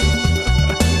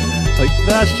 Like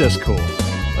that's just cool.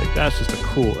 Like that's just a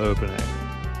cool opening.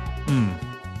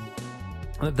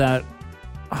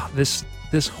 This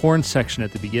horn section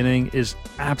at the beginning is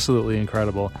absolutely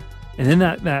incredible. And then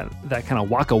that kind of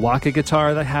waka waka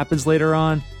guitar that happens later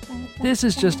on. This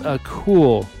is just a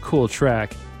cool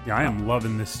track. Yeah, I am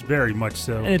loving this very much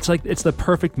so. And it's the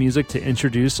perfect music to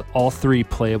introduce all three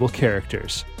playable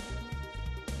characters.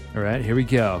 All right, here we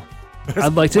go.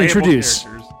 I'd like to introduce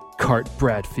Cart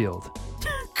Bradfield.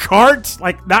 Cart?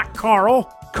 Like not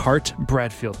Carl? Cart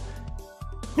Bradfield.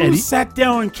 Who sat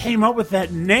down and came up with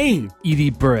that name?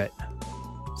 Edie Burrett.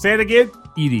 Say it again?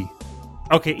 Edie.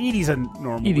 Okay, Edie's a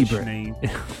normal-ish name.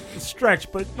 Stretch,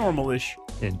 but normal-ish.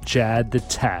 And Jad the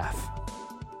Taff.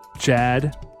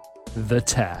 Jad the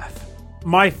Taff.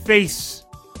 My face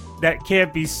that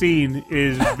can't be seen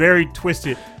is very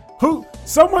twisted.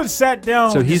 Someone sat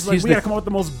down. So we gotta come up with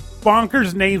the most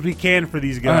bonkers names we can for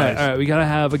these guys. All right, we gotta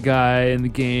have a guy in the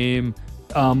game,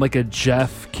 like a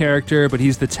Jeff character, but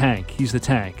he's the tank. He's the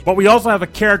tank. But we also have a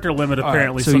character limit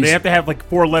apparently, so they have to have like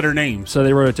 4-letter names. So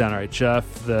they wrote it down. All right,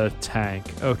 Jeff the Tank.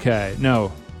 Okay,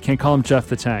 no, can't call him Jeff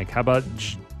the Tank. How about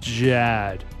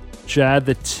Jad? Jad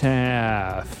the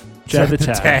Taff. Jad the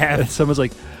Taff. Someone's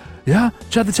like, yeah,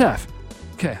 Jad the Taff.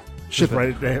 Okay, Just write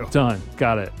it down. Done.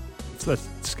 Got it.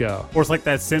 Let's go. Or it's like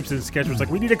that Simpsons sketch where it's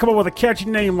like, we need to come up with a catchy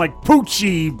name like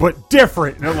Poochie, but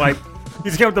different. And they're like,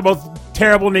 he's got the most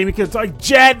terrible name. It's like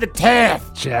Jad the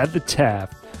Taff. Jad the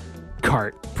Taff.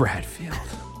 Cart Bradfield.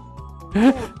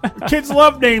 Kids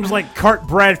love names like Cart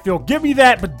Bradfield. Give me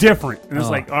that, but different. And it's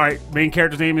like, all right, main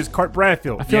character's name is Cart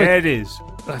Bradfield. It is.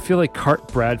 I feel like Cart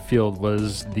Bradfield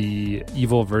was the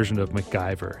evil version of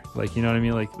MacGyver. Like, you know what I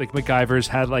mean? Like MacGyver's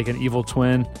had like an evil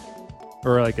twin,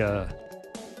 or like a.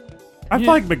 I feel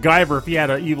like MacGyver, if he had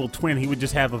an evil twin, he would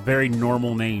just have a very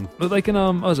normal name. But like in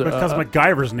what was it? Because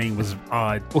MacGyver's name was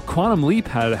odd. Well, Quantum Leap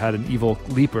had an evil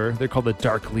leaper. They're called the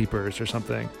Dark Leapers or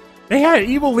something. They had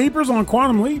evil leapers on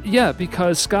Quantum Leap? Yeah,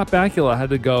 because Scott Bakula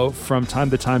had to go from time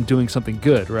to time doing something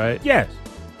good, right? Yes.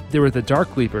 There were the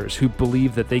Dark Leapers who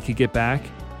believed that they could get back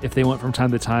if they went from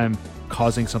time to time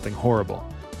causing something horrible.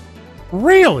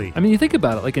 Really? I mean, you think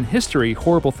about it. Like in history,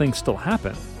 horrible things still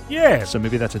happen. Yeah. So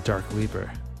maybe that's a Dark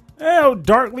Leaper. Oh,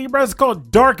 Dark Leaper. That's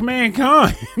called Dark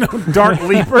Mankind. Dark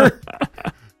Leaper.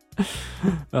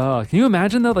 Can you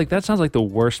imagine though? Like that sounds like the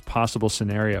worst possible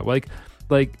scenario. Like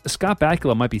Scott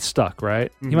Bakula might be stuck,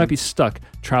 right? Mm-hmm. He might be stuck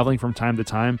traveling from time to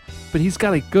time, but he's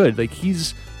got it good. Like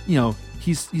he's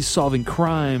solving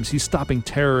crimes. He's stopping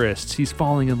terrorists. He's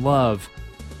falling in love.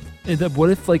 And then what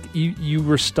if like you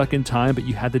were stuck in time, but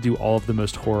you had to do all of the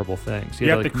most horrible things? You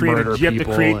have to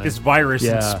create this virus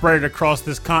and spread it across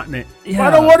this continent. Yeah.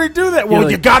 I don't want to do that. Well,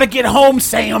 you got to get home,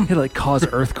 Sam. You like cause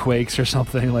earthquakes or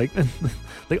something like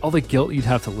all the guilt you'd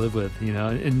have to live with,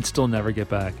 and still never get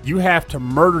back. You have to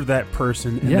murder that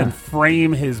person and then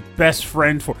frame his best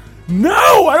friend for.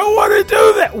 No, I don't want to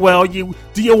do that. Well, do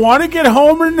you want to get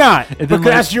home or not? Because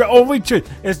that's your only choice.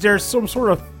 Is there some sort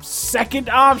of second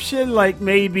option, like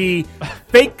maybe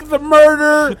fake the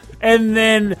murder, and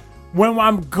then when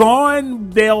I'm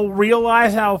gone, they'll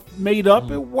realize how made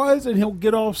up it was, and he'll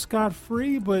get off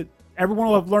scot-free, but everyone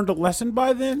will have learned a lesson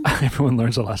by then? Everyone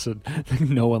learns a lesson.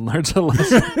 No one learns a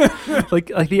lesson.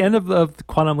 like the end of the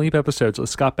Quantum Leap episodes,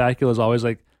 Scott Bakula is always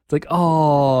like, it's like,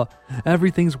 oh,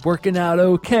 everything's working out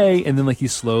okay. And then like he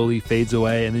slowly fades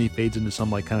away, and then he fades into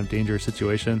some like kind of dangerous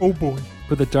situation. Oh boy.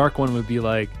 But the dark one would be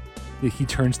like, he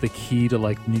turns the key to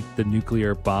like the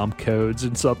nuclear bomb codes,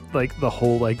 and so like the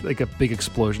whole like a big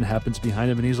explosion happens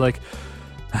behind him, and he's like,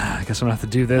 I guess I'm gonna have to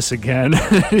do this again.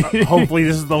 Hopefully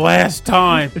this is the last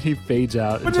time. And he fades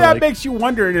out. But that makes you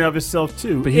wonder in and of itself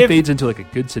too. But he fades into like a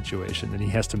good situation, and he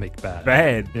has to make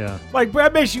bad. Yeah. Like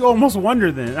that makes you almost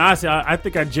wonder. Then honestly, I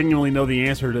think I genuinely know the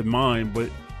answer to mine. But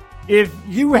if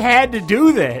you had to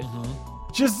do that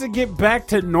just to get back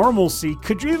to normalcy,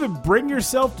 could you even bring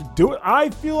yourself to do it? I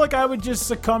feel like I would just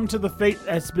succumb to the fate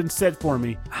that's been set for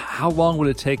me. How long would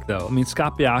it take, though? I mean,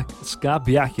 Scott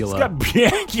Bakula.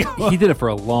 He He did it for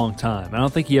a long time. I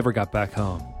don't think he ever got back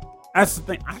home. That's the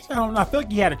thing. I don't know. I feel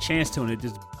like he had a chance to, and it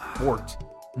just worked.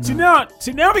 So now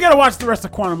we got to watch the rest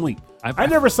of Quantum Leap. I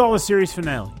never saw the series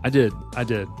finale. I did.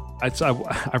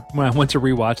 When I went to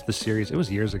rewatch the series, it was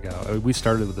years ago. We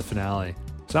started with the finale.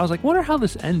 So I was like, wonder how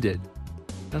this ended.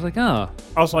 I was like, oh.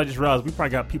 Also, I just realized we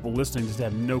probably got people listening just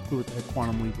have no clue what the heck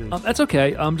Quantum Leap is. That's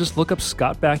okay. Just look up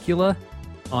Scott Bakula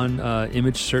on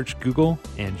image search Google,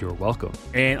 and you're welcome.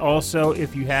 And also,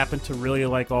 if you happen to really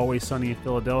like Always Sunny in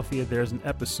Philadelphia, there's an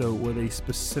episode where they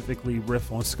specifically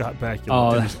riff on Scott Bakula.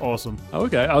 Oh, that's awesome.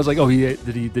 Okay. I was like, oh, did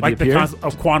he like appear? The concept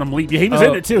of Quantum Leap. Yeah, he was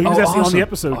in it, too. He was actually on the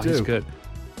episode, too. He's good.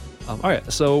 All right,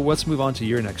 so let's move on to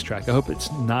your next track. I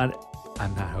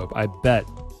bet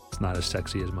it's not as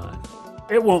sexy as mine.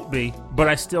 It won't be, but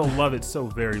I still love it so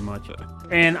very much.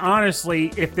 And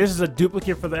honestly, if this is a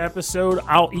duplicate for the episode,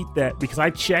 I'll eat that because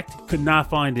I checked, could not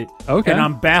find it. Okay. And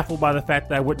I'm baffled by the fact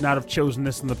that I would not have chosen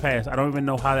this in the past. I don't even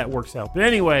know how that works out. But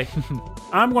anyway,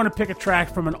 I'm going to pick a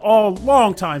track from an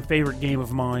long-time favorite game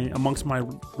of mine amongst my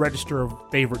register of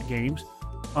favorite games.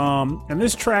 And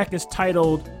this track is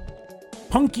titled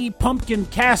Punky Pumpkin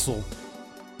Castle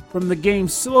from the game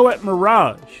Silhouette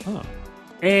Mirage. Oh.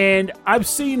 And I've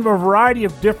seen a variety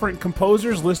of different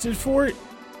composers listed for it,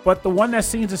 but the one that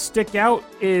seems to stick out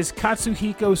is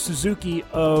Katsuhiko Suzuki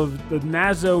of the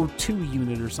Nazo 2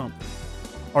 unit or something.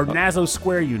 Or Nazo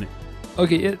Square unit.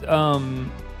 Okay,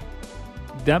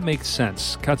 that makes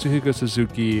sense. Katsuhiko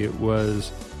Suzuki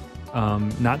was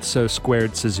Not So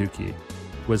Squared Suzuki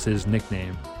was his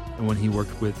nickname when he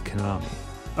worked with Konami.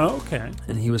 Oh, okay.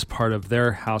 And he was part of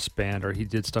their house band, or he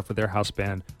did stuff with their house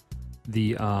band,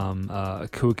 the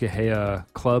Kuikahea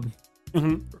Club.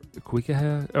 Mm-hmm.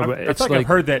 Kuikahea? I feel like I've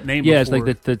heard that name yeah, before.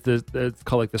 it's like the it's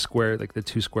called like the square, like the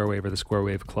 2 Square Wave or the Square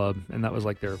Wave Club, and that was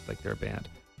like their band.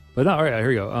 But no, all right, here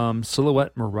we go.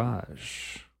 Silhouette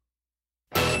Mirage.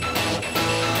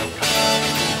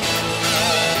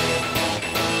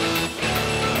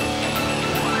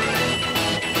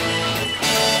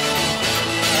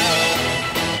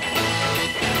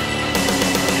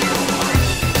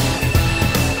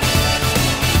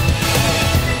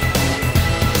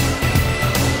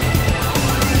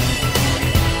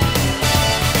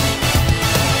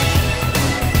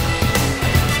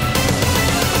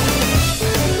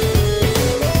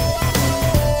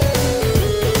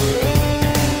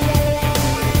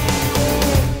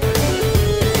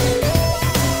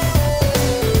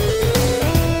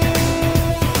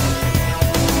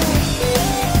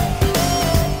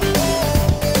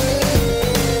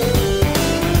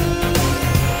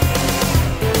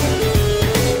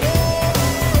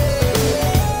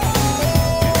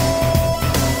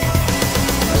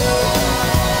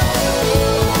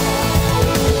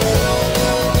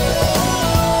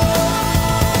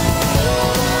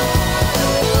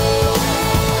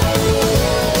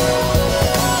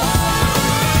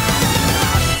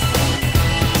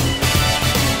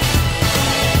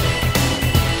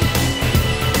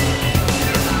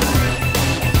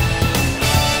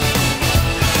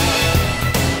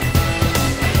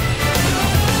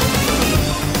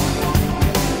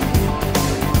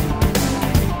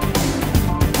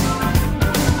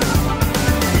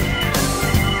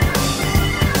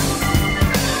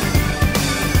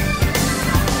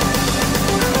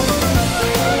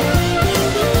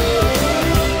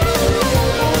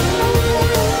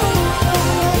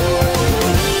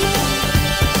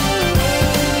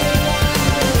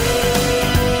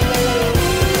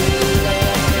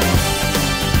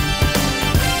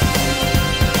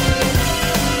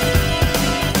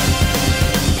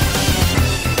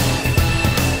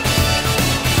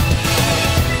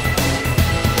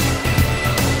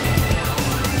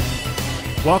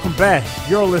 Welcome back.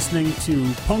 You're listening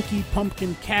to Punky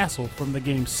Pumpkin Castle from the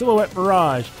game Silhouette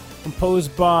Mirage,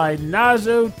 composed by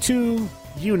Nazo 2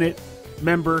 unit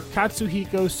member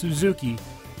Katsuhiko Suzuki.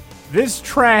 This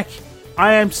track,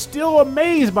 I am still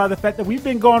amazed by the fact that we've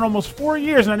been going almost 4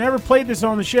 years and I never played this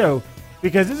on the show,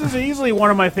 because this is easily one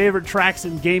of my favorite tracks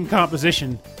in game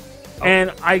composition. And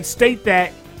I state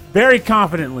that very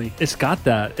confidently. It's got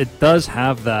that. It does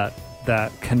have that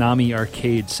Konami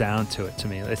arcade sound to it to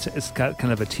me. It's got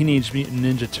kind of a Teenage Mutant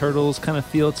Ninja Turtles kind of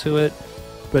feel to it,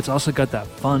 but it's also got that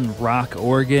fun rock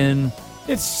organ.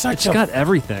 It's got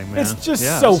everything, man. It's just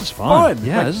so fun.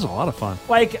 Yeah, this is a lot of fun.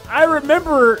 Like, I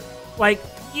remember, like,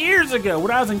 years ago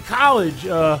when I was in college,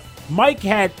 Mike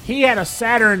had a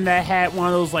Saturn that had one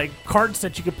of those, like, carts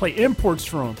that you could play imports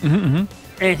from. Mm-hmm.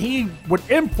 And he would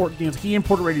import games. He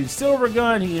imported Radiant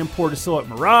Silvergun, he imported Silhouette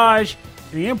Mirage,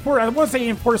 and I want to say he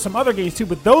imported some other games too,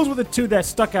 but those were the two that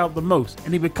stuck out the most.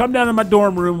 And he would come down to my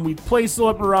dorm room, we'd play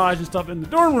Silhouette Mirage and stuff in the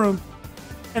dorm room,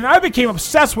 and I became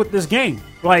obsessed with this game.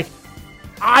 Like,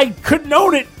 I couldn't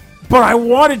own it, but I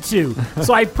wanted to.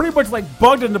 So I pretty much like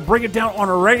bugged him to bring it down on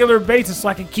a regular basis so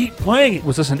I could keep playing it.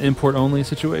 Was this an import-only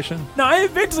situation? No, I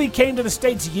eventually came to the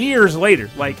States years later.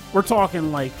 Like, we're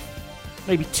talking like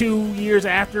maybe 2 years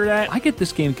after that. I get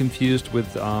this game confused with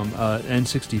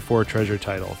N64 treasure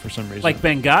title for some reason. Like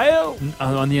Bangayo?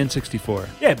 On the N64.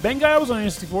 Yeah, Bangayo was on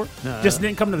N64. Just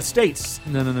didn't come to the States.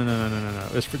 No.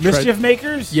 It was for Mischief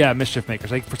Makers? Yeah, Mischief Makers.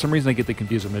 Like, for some reason, I get the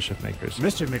confused with Mischief Makers.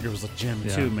 Mischief Maker was a gem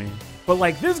Yeah. too, man. But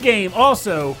like this game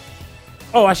also.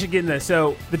 Oh, I should get into that.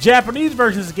 So the Japanese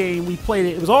version of this game, we played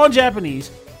it. It was all in Japanese.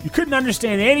 You couldn't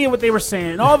understand any of what they were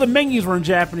saying. And all the menus were in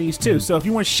Japanese too. So if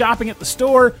you went shopping at the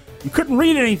store, you couldn't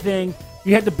read anything.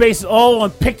 You had to base it all on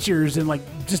pictures and like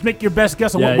just make your best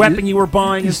guess on what weapon you were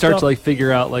buying. You and start stuff. to like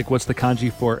figure out like what's the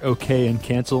kanji for okay and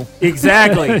cancel.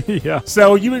 Exactly. Yeah.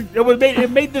 So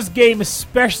it made this game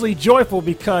especially joyful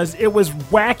because it was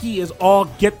wacky as all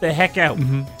get the heck out.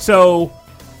 So,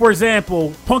 for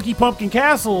example, Punky Pumpkin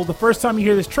Castle, the first time you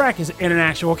hear this track is in an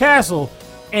actual castle.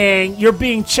 And you're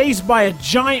being chased by a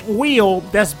giant wheel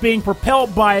that's being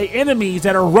propelled by enemies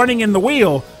that are running in the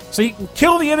wheel. So you can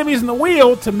kill the enemies in the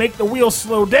wheel to make the wheel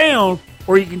slow down,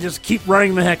 or you can just keep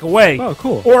running the heck away. Oh,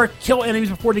 cool. Or kill enemies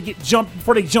before they jump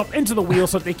into the wheel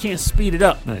so that they can't speed it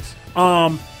up. Nice.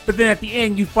 But then at the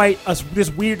end, you fight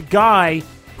this weird guy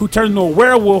who turns into a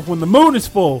werewolf when the moon is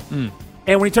full.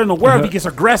 And when he turns into a werewolf, he gets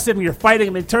aggressive, and you're fighting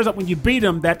him. And it turns out when you beat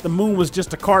him, that the moon was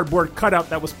just a cardboard cutout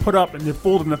that was put up, and it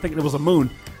fooled him into thinking it was a moon.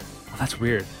 Oh, that's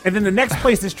weird. And then the next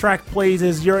place this track plays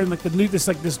is you're in like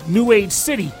this new age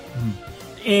city,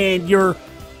 and you're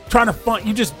trying to find.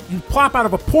 You plop out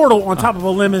of a portal on top of a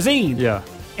limousine. Yeah.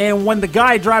 And when the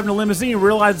guy driving the limousine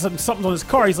realizes something's on his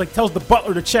car, he's like tells the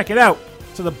butler to check it out.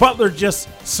 So the butler just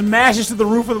smashes through the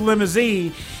roof of the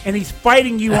limousine, and he's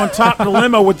fighting you on top of the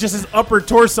limo with just his upper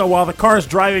torso while the car is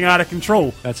driving out of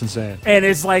control. That's insane. And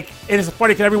it's funny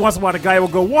because every once in a while the guy will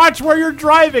go, "Watch where you're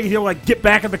driving." He'll like get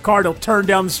back in the car, and he'll turn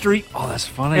down the street. Oh, that's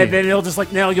funny. And then he'll just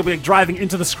like now you'll be like driving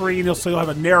into the screen. So you'll have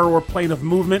a narrower plane of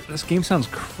movement. This game sounds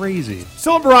crazy.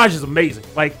 Silver Barrage is amazing.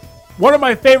 Like, one of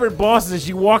my favorite bosses is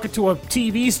you walk into a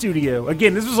TV studio.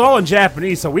 Again, this was all in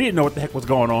Japanese, so we didn't know what the heck was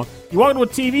going on. You walk into a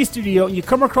TV studio and you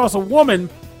come across a woman,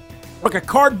 like a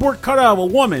cardboard cutout of a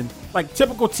woman, like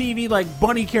typical TV, like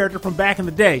bunny character from back in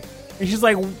the day. And she's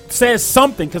like, says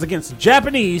something, because again, it's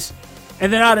Japanese.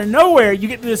 And then out of nowhere, you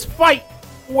get into this fight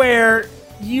where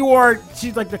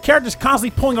she's like, the character's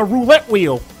constantly pulling a roulette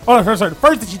wheel. Oh, sorry. The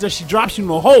first thing she does, she drops you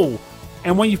into a hole.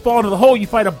 And when you fall into the hole, you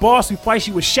fight a boss who fights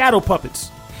you with shadow puppets.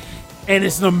 And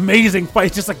it's an amazing fight.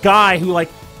 It's just a guy who he'll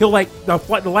the light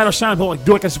will shine. He'll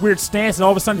do like this weird stance, and all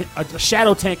of a sudden a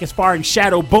shadow tank is firing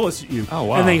shadow bullets at you. Oh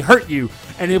wow! And they hurt you,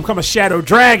 and they become a shadow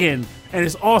dragon, and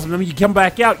it's awesome. And then you come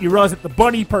back out, you realize that the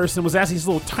bunny person was actually this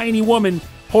little tiny woman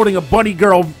holding a bunny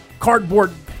girl cardboard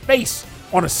face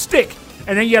on a stick.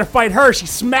 And then you gotta fight her. She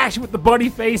smacks you with the bunny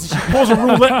face, and she pulls a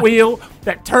roulette wheel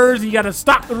that turns, and you gotta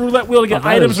stop the roulette wheel to get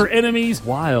items or enemies.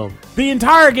 Wild. The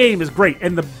entire game is great,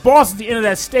 and the boss at the end of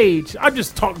that stage, I'm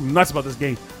just talking nuts about this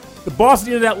game. The boss at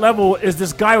the end of that level is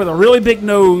this guy with a really big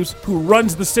nose who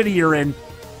runs the city you're in,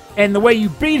 and the way you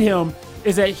beat him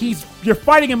is that you're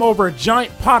fighting him over a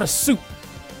giant pot of soup,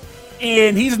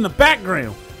 and he's in the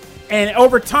background. And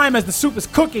over time, as the soup is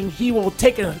cooking, he'll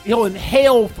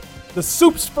inhale the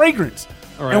soup's fragrance.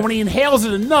 Right. And when he inhales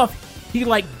it enough, he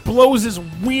like blows this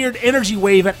weird energy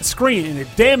wave at the screen, and it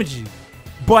damages you.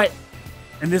 But,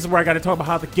 and this is where I got to talk about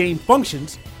how the game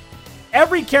functions.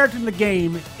 Every character in the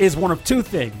game is one of two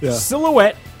things: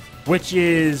 Silhouette, which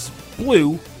is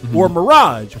blue, or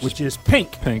Mirage, which is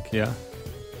pink. Pink, yeah.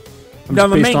 I'm Now,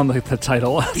 just based on the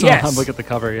title. So Yes. I'm looking at the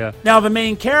cover, yeah. Now, the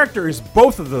main character is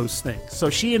both of those things. So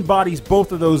she embodies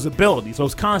both of those abilities,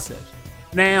 those concepts.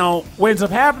 Now, what ends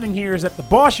up happening here is that the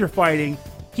boss you're fighting,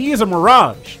 he is a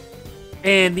Mirage.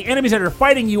 And the enemies that are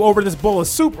fighting you over this bowl of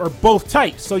soup are both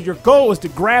types. So your goal is to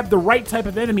grab the right type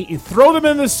of enemy and throw them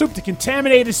in the soup to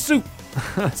contaminate his soup.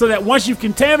 So that once you've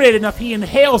contaminated enough, he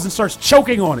inhales and starts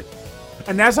choking on it.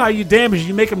 And that's how you damage.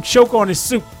 You make him choke on his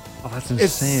soup. Oh, that's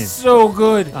insane. It's so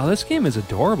good. Oh, this game is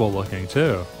adorable looking,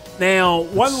 too. Now,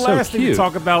 one so last thing to cute.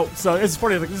 talk about. So it's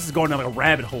funny, like this is going down like a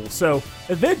rabbit hole. So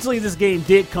eventually, this game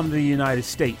did come to the United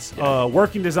States.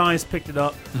 Working Designs picked it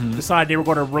up, decided they were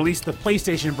going to release the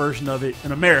PlayStation version of it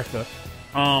in America.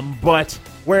 But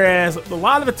whereas a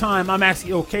lot of the time, I'm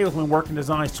actually okay with when Working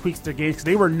Designs tweaks their games because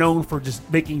they were known for just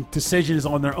making decisions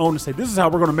on their own to say, this is how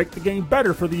we're going to make the game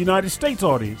better for the United States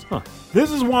audience. Huh.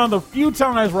 This is one of the few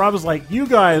times where I was like, you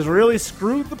guys really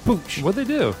screwed the pooch. What'd they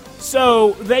do?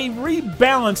 So they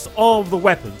rebalanced all of the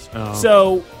weapons. Oh.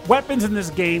 So weapons in this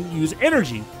game use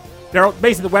energy.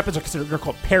 Basically the weapons are they're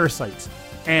called parasites.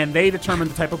 and they determine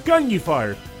the type of gun you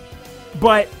fire.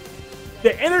 But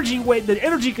the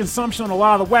energy consumption on a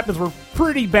lot of the weapons were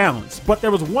pretty balanced. But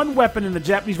there was one weapon in the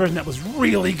Japanese version that was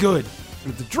really good. It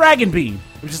was the Dragon Beam.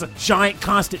 It was just a giant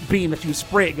constant beam that you would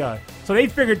spray at guys. So they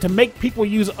figured to make people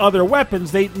use other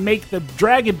weapons, they'd make the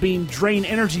Dragon Beam drain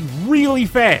energy really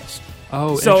fast.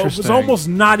 Oh, so it was interesting. almost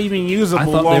not even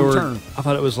usable long term. I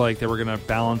thought it was like they were going to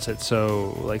balance it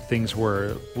so like things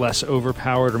were less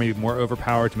overpowered or maybe more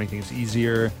overpowered to make things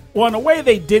easier. Well, in a way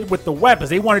they did with the weapons,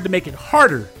 they wanted to make it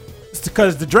harder. It's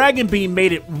because the Dragon Beam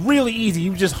made it really easy.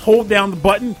 You just hold down the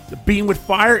button, the beam would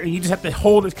fire, and you just have to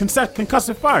hold it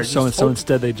concussive fire. So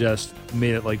instead they just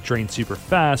made it like drain super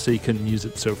fast so you couldn't use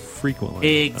it so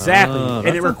frequently. Exactly.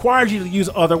 And it requires you to use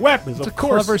other weapons. It's of a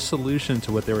course. clever solution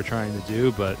to what they were trying to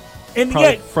do, but In probably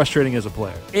the end, frustrating as a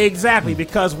player. exactly,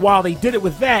 because while they did it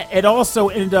with that, they also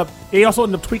ended up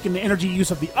tweaking the energy use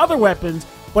of the other weapons,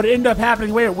 but it ended up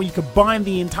happening where when you combine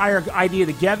the entire idea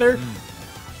together,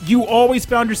 you always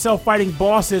found yourself fighting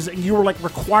bosses and you were like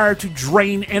required to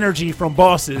drain energy from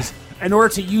bosses in order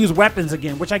to use weapons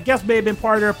again, which I guess may have been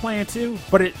part of their plan too,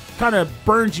 but it kind of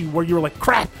burns you where you were like,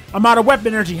 crap, I'm out of weapon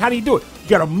energy. How do you do it? You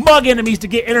gotta mug enemies to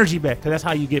get energy back, because that's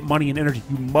how you get money and energy.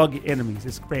 You mug enemies.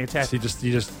 It's fantastic.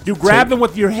 So You grab them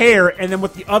with your hair, and then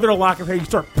with the other lock of hair, you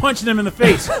start punching them in the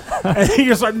face. And then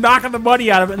you start knocking the money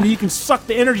out of them, and then you can suck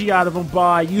the energy out of them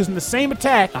by using the same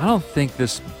attack. I don't think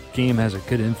this game has a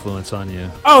good influence on you.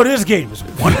 Oh, this game is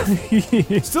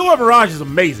wonderful. Still Mirage is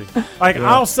amazing. Like,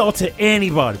 I'll sell to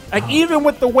anybody. Like, even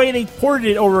with the way they ported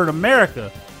it over in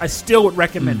America, I still would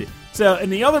recommend it. So,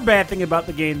 and the other bad thing about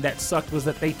the game that sucked was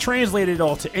that they translated it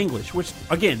all to English, which,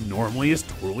 again, normally is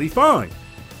totally fine.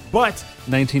 But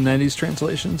 1990s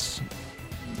translations?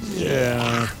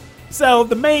 Yeah. so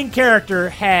the main character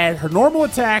had her normal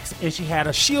attacks, and she had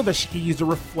a shield that she could use to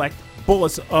reflect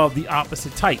bullets of the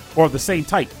opposite type, or the same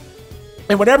type.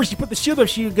 And whenever she put the shield up,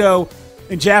 she would go,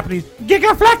 in Japanese,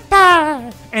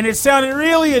 Gigaflecta! And it sounded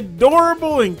really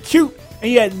adorable and cute,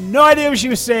 and you had no idea what she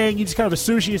was saying. You just kind of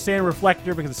assumed she was saying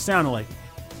reflector because it sounded like it.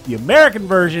 The American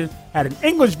version had an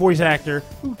English voice actor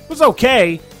who was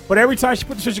okay, but every time she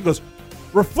put the shield, she goes,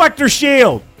 reflector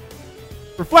shield!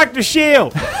 Reflector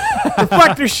shield!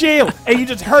 Reflector shield! And you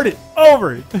just heard it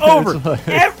over and over.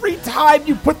 Every time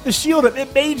you put the shield up,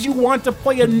 it made you want to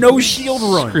play a no-shield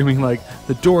run. Screaming like,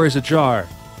 the door is ajar.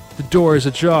 The door is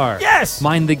ajar. Yes!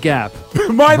 Mind the gap.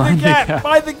 Mind the gap.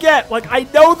 Mind the gap. Like, I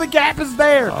know the gap is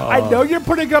there. I know you're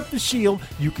putting up the shield.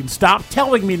 You can stop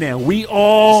telling me now. We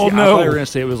all See, know. I thought you were going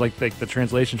to say it was like the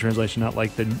translation, not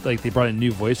like they brought in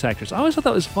new voice actors. I always thought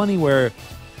that was funny where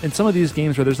in some of these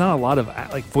games where there's not a lot of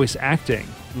like voice acting,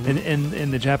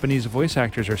 and the Japanese voice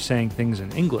actors are saying things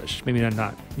in English, maybe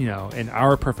not in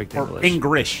our perfect Or English,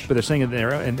 English. but they're saying it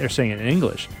there and they're saying it in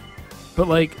English. But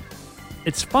like,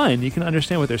 it's fine. You can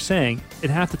understand what they're saying.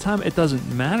 And half the time, it doesn't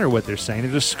matter what they're saying.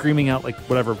 They're just screaming out like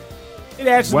whatever. It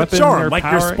adds to the weapon charm, or like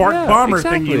power. your Spark Yeah, Bomber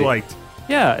thing exactly. you liked.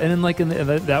 Yeah, and then like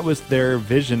that was their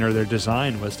vision or their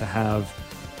design was to have,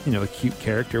 a cute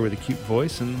character with a cute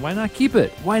voice, and why not keep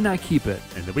it? Why not keep it?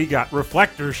 And then we got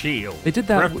Reflector Shield. They did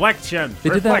that. Reflection.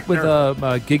 They did that with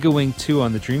Reflector. Gigawing 2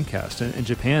 on the Dreamcast. In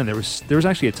Japan, there was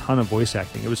actually a ton of voice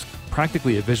acting. It was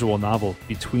practically a visual novel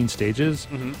between stages.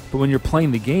 But when you're playing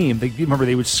the game,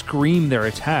 they would scream their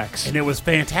attacks, And it was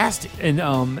fantastic. and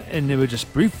it would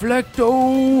just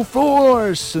reflecto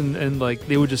force, and like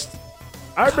they would just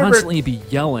I remember constantly be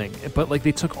yelling. But like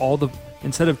they took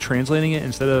instead of translating it,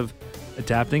 instead of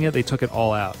adapting it, they took it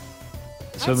all out.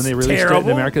 So when That's they released it terrible.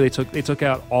 in America, they took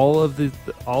out all of the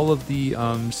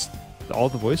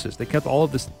voices. They kept all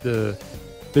of the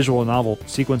visual novel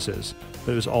sequences,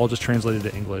 but it was all just translated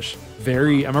to English. I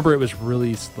remember it was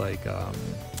really like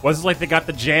was it like they got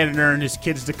the janitor and his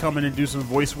kids to come in and do some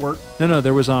voice work? no,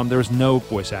 there was no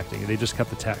voice acting. They just kept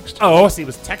the text. Oh, see, it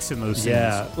was text in those scenes.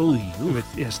 Yeah. Ooh.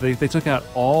 Yes, they took out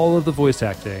all of the voice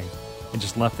acting and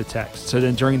just left the text. So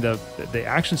then during the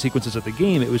action sequences of the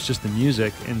game, it was just the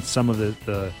music and some of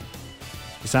the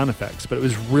sound effects. But it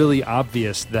was really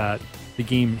obvious that the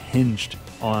game hinged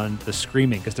on the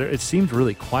screaming because it seemed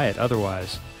really quiet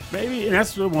otherwise. Maybe, and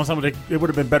that's one something it would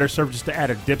have been better served just to add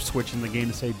a dip switch in the game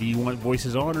to say, do you want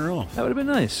voices on or off? That would have been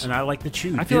nice. And I like to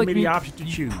choose. I feel like Give me we the option to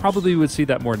choose. Probably would see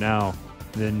that more now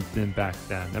than back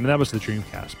then. I mean, that was the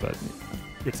Dreamcast, but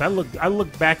Because I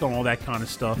look back on all that kind of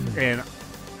stuff, and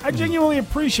I genuinely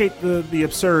appreciate the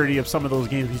absurdity of some of those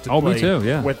games we used to Oh, play. me too,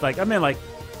 yeah. With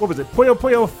what was it, Puyo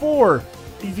Puyo 4,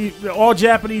 all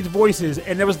Japanese voices,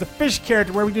 and there was the fish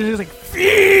character where we did like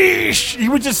fish. He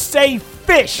would just say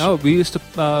fish. oh, we used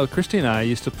to Christy and I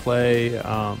used to play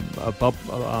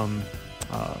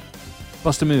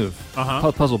Bust a Move,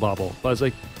 Uh-huh. Puzzle Bobble. But it's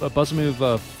like Bust a Move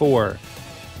 4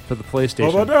 for the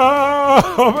PlayStation.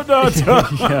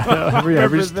 Yeah,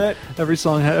 Every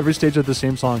song, every stage had the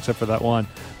same song except for that one.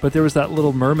 But there was that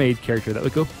little mermaid character that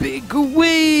would go big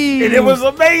wave, and it was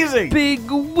amazing. big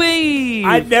wave.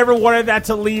 I never wanted that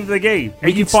to leave the game.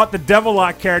 And you fought the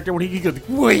Devillock character when he goes,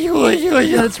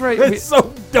 Yeah, that's right. It's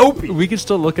so dopey. We can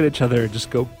still look at each other and just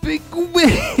go big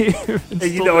wave, And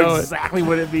you know exactly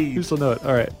what it You means. still know it.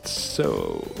 All right,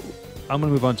 so I'm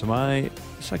gonna move on to my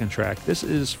second track. This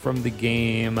is from the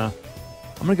game. I'm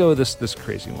gonna go with this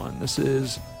crazy one. This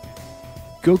is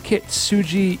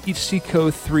Goketsuji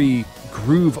Ichiko 3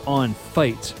 Groove on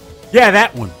Fight. Yeah,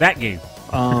 that one. That game.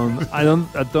 I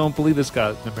don't believe this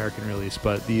got an American release,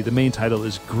 but the main title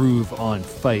is Groove on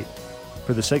Fight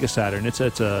for the Sega Saturn. It's a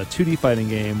 2D fighting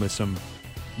game with some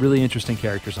really interesting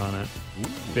characters on it.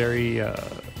 Very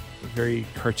very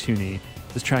cartoony.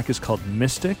 This track is called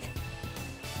Mystic,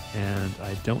 and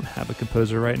I don't have a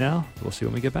composer right now. We'll see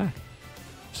when we get back.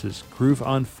 This is Groove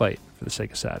on Fight for the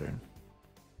Sega Saturn.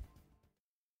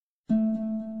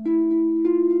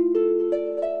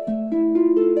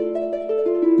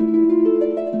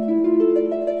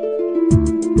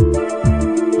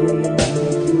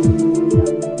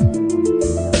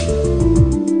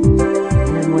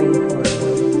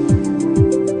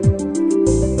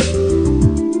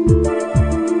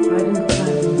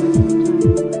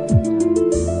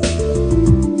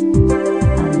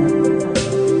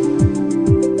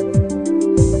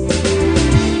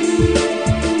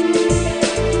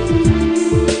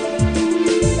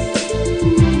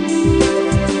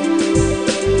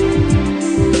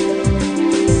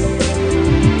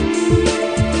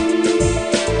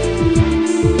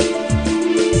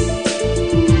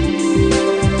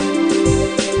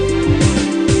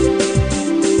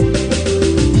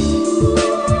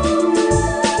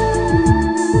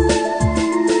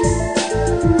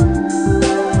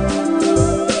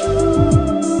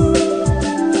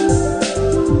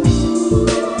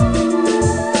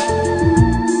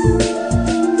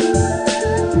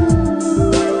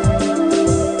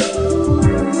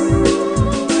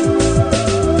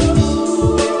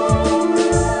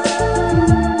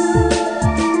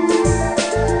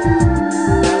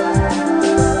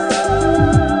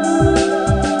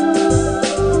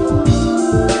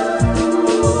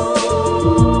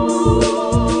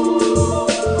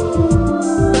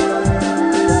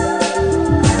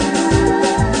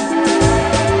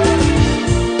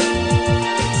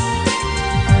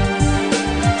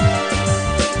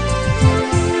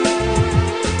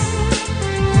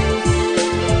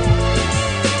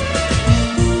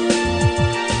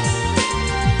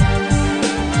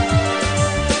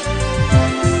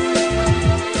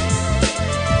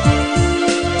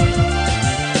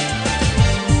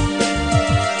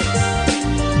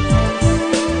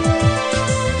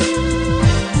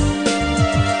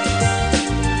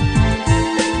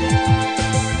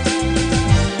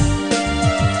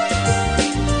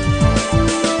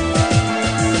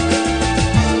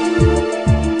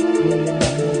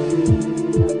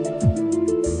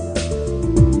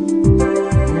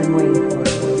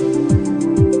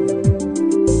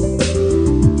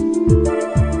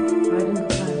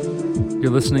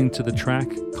 Listening to the track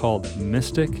called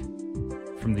Mystic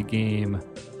from the game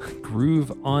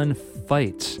Groove on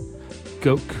Fight.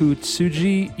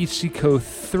 Gokutsuji Ichiko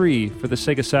 3 for the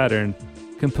Sega Saturn,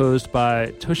 composed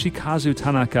by Toshikazu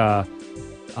Tanaka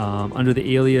under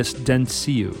the alias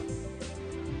Densiu.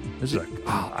 This is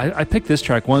I picked this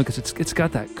track one because it's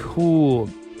got that cool,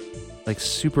 like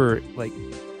super, like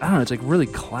I don't know, it's like really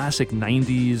classic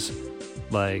 90s,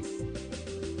 like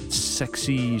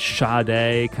sexy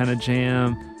Sade kind of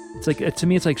jam. It's like to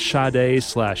me, it's like Sade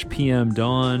 / PM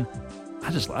Dawn.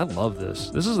 I love this.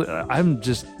 This is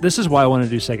why I want to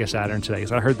do Sega Saturn today,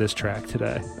 because I heard this track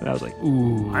today and I was like,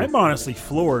 ooh. I'm honestly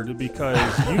floored because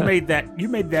you made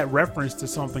that reference to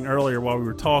something earlier while we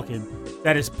were talking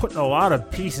that is putting a lot of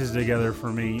pieces together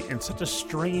for me in such a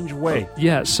strange way.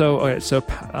 Yeah. So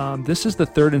this is the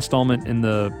third installment in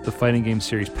the fighting game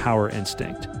series Power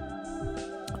Instinct.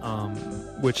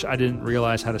 Which I didn't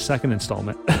realize had a second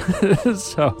installment.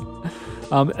 So,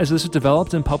 as this was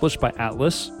developed and published by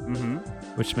Atlas,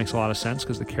 which makes a lot of sense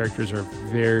because the characters are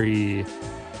very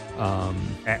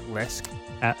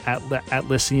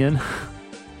Atlasian,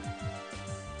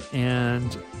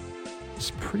 and it's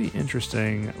a pretty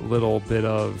interesting little bit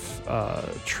of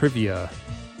trivia,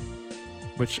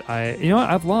 which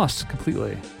I've lost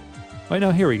completely. Wait, no,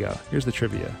 here we go. Here's the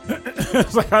trivia.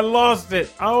 It's like I lost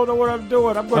it. I don't know what I'm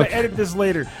doing. I'm going to edit this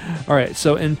later. All right,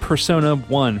 so in Persona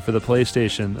 1 for the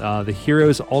PlayStation, the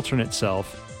hero's alternate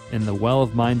self in the Well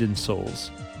of Mind and Souls,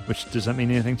 which does that mean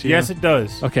anything to you? Yes, it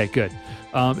does. Okay, good.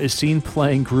 Is seen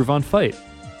playing Groove on Fight.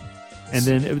 And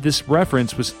then this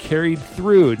reference was carried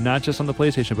through, not just on the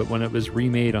PlayStation, but when it was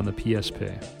remade on the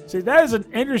PSP. See, that is an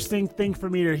interesting thing for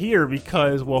me to hear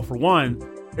because, well, for one,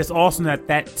 it's awesome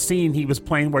that scene he was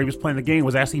playing where he was playing the game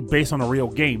was actually based on a real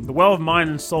game. The Well of Mind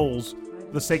and Souls,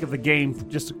 for the sake of the game,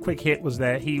 just a quick hit, was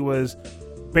that he was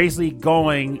basically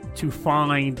going to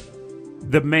find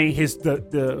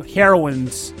the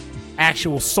heroine's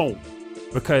actual soul.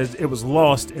 Because it was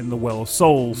lost in the Well of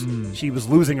Souls. She was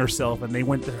losing herself, and they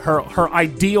went to her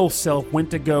ideal self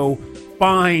went to go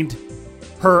find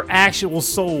her actual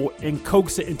soul and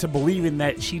coax it into believing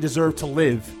that she deserved to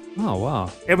live. Oh, wow.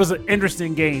 It was an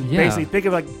interesting game. Yeah. Basically,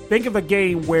 think of a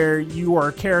game where you are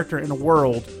a character in a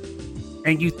world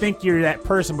and you think you're that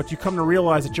person, but you come to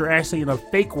realize that you're actually in a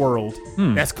fake world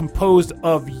that's composed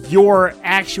of your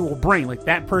actual brain, like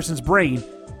that person's brain.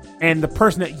 And the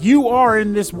person that you are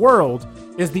in this world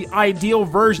is the ideal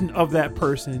version of that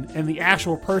person, and the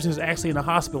actual person is actually in a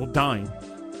hospital dying.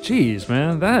 Jeez,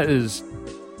 man, that is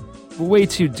way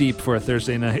too deep for a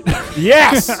Thursday night.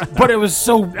 Yes! But it was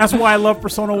so... That's why I love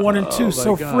Persona 1 and 2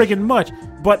 so God. friggin' much.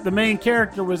 But the main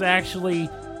character was actually...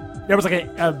 There was like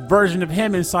a version of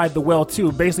him inside the well,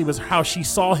 too. Basically, was how she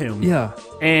saw him. Yeah.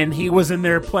 And he was in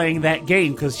there playing that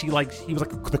game because he was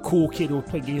like the cool kid who would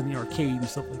play games in the arcade and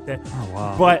stuff like that. Oh,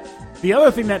 wow. But the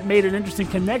other thing that made an interesting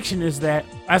connection is that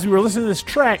as we were listening to this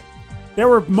track, there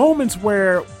were moments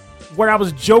where I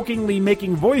was jokingly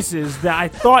making voices that I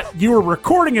thought you were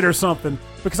recording it or something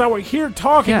because I would hear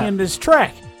talking in this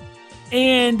track.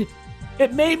 And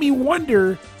it made me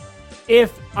wonder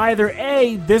if either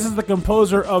A, this is the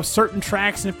composer of certain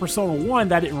tracks in Persona 1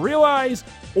 that I didn't realize,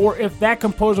 or if that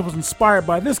composer was inspired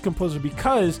by this composer,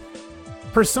 because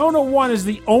Persona 1 is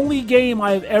the only game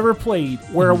I have ever played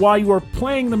where while you are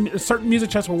playing the certain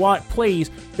music tracks, or while it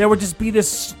plays, there would just be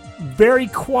this very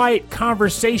quiet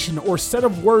conversation or set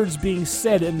of words being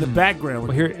said in the background.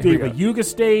 Well, here we a go. Yuga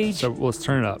stage. So let's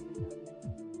turn it up.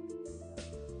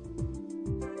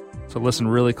 So listen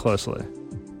really closely.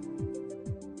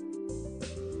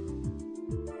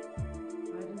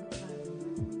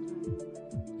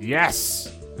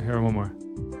 Yes. Here, one more.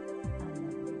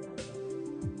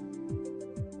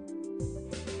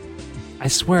 I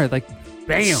swear, like,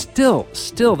 Bam.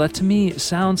 Still, that to me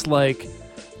sounds like a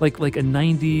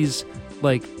 '90s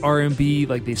like R&B.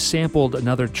 Like they sampled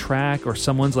another track, or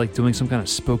someone's like doing some kind of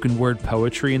spoken word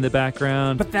poetry in the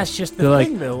background. But that's just the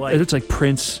thing, though. Like, it's like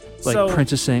Prince. Like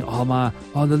Prince is saying, all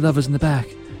the lovers in the back,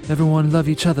 everyone love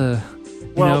each other.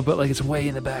 You know, but like it's way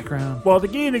in the background. Well, to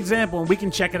give you an example, and we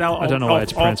can check it out. I don't know why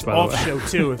it's Prince, by the way. Off show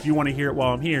too, if you want to hear it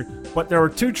while I'm here. But there were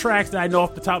two tracks that I know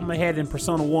off the top of my head in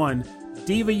Persona 1: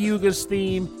 Diva Yuga's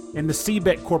theme and the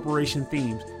Seabet Corporation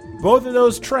themes. Both of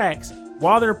those tracks,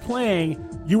 while they're playing,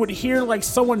 you would hear like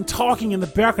someone talking in the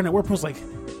background. And where was like,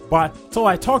 but so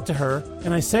I talked to her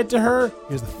and I said to her,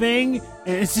 "Here's the thing,"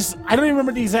 and it's just I don't even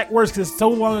remember the exact words because it's so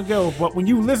long ago. But when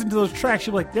you listen to those tracks,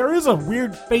 you're like, there is a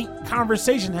weird, faint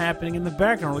conversation happening in the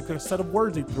background, like a set of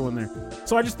words they threw in there.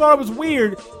 So I just thought it was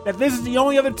weird that this is the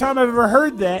only other time I've ever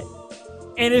heard that,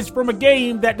 and it's from a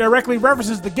game that directly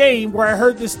references the game where I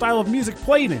heard this style of music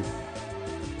played in.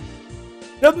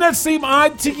 Doesn't that seem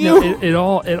odd to you?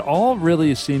 No, it all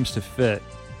really seems to fit.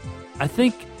 I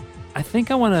think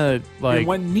I want to like in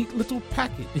one neat little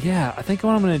package. Yeah, I think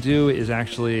what I'm going to do is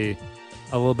actually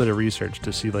a little bit of research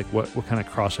to see like what kind of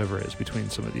crossover is between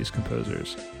some of these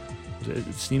composers.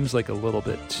 It seems like a little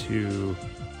bit too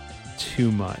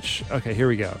much. Okay, here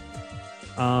we go.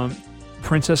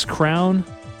 Princess Crown,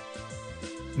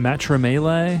 Matra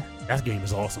Melee. That game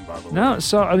is awesome, by the way. No,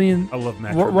 so I mean, I love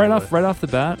Matra right Melee. off the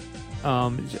bat.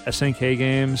 SNK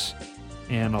games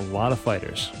and a lot of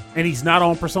fighters. And he's not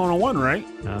on Persona 1,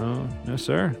 right? No,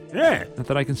 sir. Yeah. Not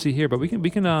that I can see here, but we can.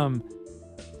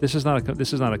 This is not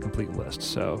a complete list,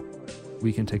 so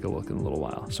we can take a look in a little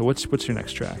while. So what's your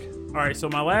next track? All right, so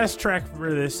my last track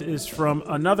for this is from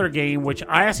another game, which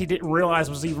I actually didn't realize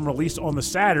was even released on the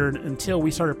Saturn until we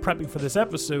started prepping for this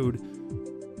episode.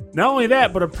 Not only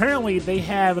that, but apparently they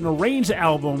have an arranged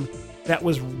album that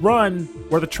was run,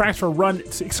 where the tracks were run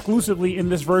exclusively in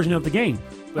this version of the game.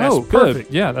 So that's perfect.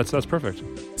 Good. Yeah, that's perfect.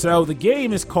 So the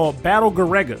game is called Battle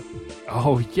Garega.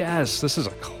 Oh, yes. This is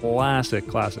a classic.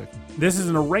 This is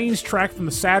an arranged track from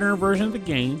the Saturn version of the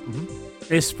game.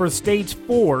 It's for stage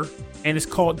 4, and it's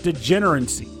called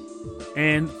Degeneracy.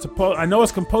 And I know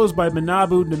it's composed by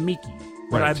Manabu Namiki,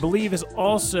 but I believe it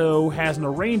also has an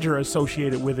arranger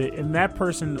associated with it, and that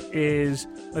person is,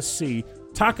 let's see,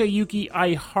 Takayuki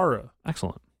Aihara.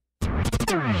 Excellent.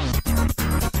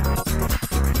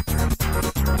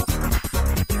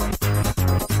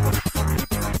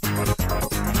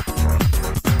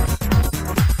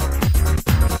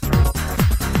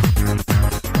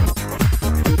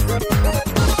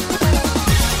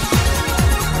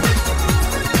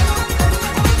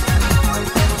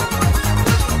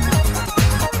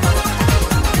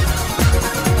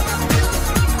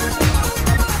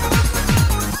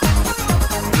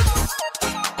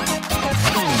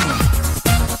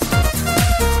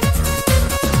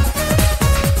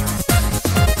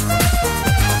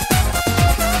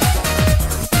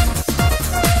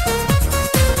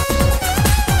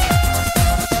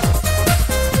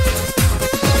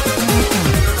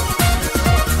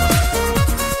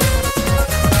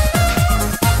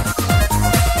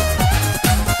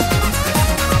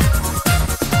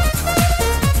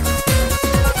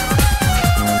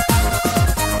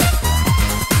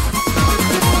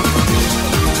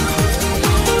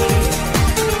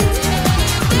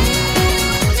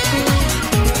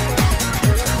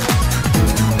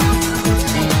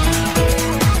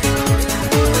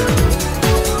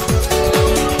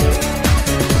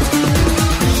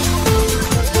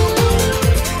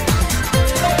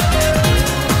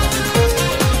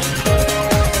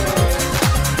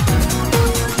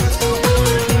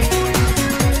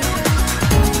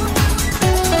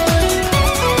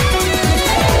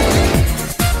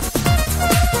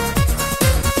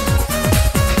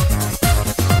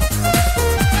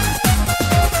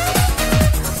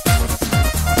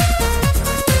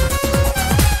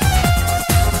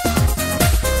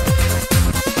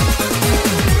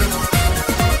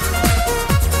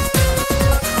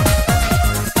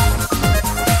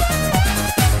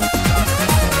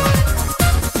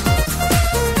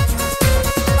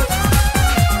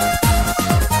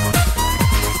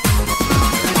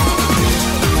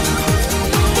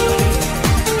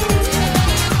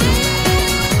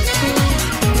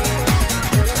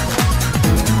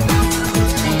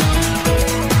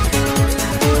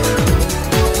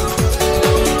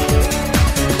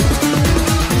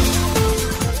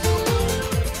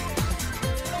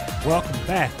 Welcome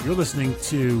back. You're listening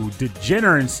to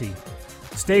Degeneracy,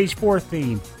 Stage 4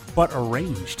 theme, but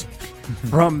arranged.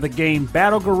 From the game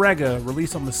Battle Garegga,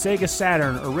 released on the Sega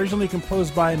Saturn, originally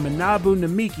composed by Manabu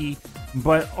Namiki,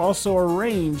 but also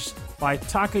arranged by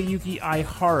Takayuki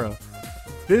Aihara.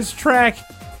 This track,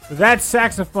 that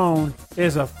saxophone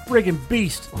is a friggin'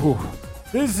 beast. Ooh.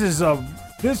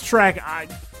 This track, I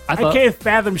can't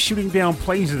fathom shooting down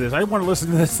planes of this. I want to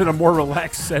listen to this in a more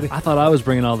relaxed setting. I thought I was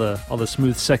bringing all the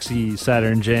smooth, sexy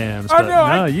Saturn jams. Oh, But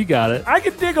no, you got it. I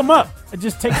can dig them up. It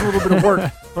just takes a little bit of work,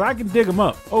 but I can dig them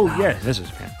up. Oh, yes. This is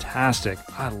fantastic.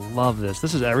 I love this.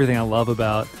 This is everything I love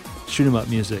about shoot 'em up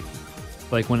music.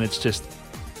 Like when it's just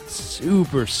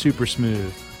super, super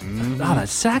smooth. That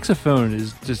saxophone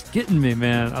is just getting me,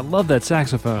 man. I love that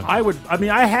saxophone.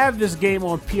 I have this game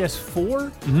on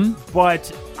PS4,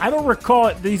 but I don't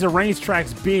recall these arranged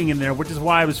tracks being in there, which is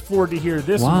why I was floored to hear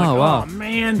this. I'm like, Wow. oh,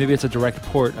 man. Maybe it's a direct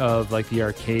port of like the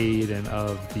arcade and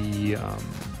of the,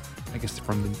 I guess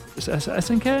from the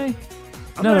SNK?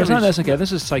 No, it's not SNK.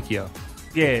 This is Psycho.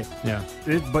 Yeah. Yeah.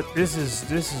 But this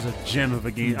is a gem of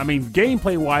a game. I mean,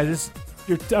 gameplay-wise,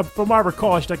 from what I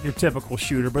recall, it's like your typical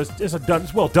shooter, but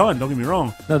it's well done. Don't get me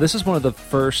wrong. No, this is one of the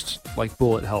first like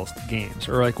bullet hell games,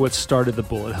 or like what started the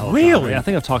bullet hell. Really? genre. Yeah, I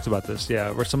think I've talked about this.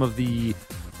 Yeah, where some of the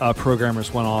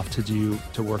programmers went off to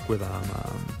work with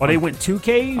They went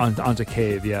 2K onto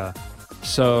Cave. Yeah.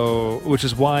 So, which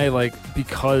is why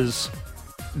because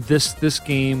this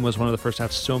game was one of the first to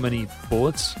have so many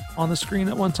bullets on the screen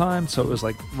at one time, so it was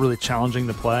like really challenging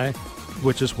to play,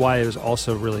 which is why it was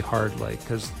also really hard,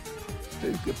 because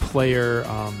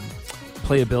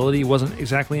playability wasn't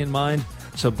exactly in mind,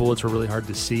 so bullets were really hard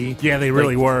to see. Yeah, they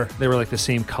really were. They were like the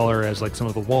same color as like some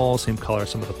of the walls, same color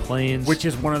as some of the planes. Which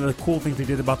is one of the cool things they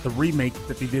did about the remake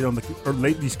that they did on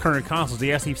these current consoles.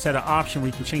 They actually set an option where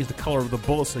you can change the color of the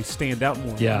bullets so they stand out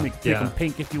more. Yeah, you can make them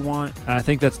pink if you want. And I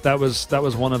think that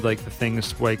was one of like the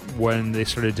things like when they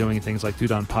started doing things like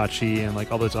Dodonpachi and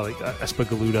like all those like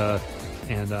Espagaluda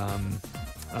and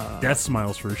Death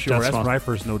Smiles for sure. That's when I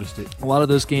first noticed it. A lot of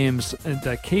those games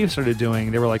that Cave started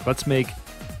doing, they were like, let's make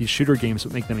these shooter games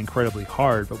but make them incredibly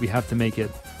hard, but we have to make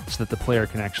it so that the player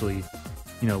can actually,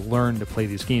 learn to play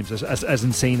these games as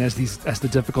insane as the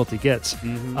difficulty gets.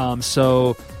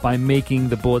 So by making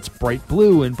the bullets bright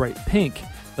blue and bright pink,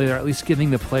 they're at least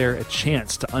giving the player a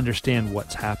chance to understand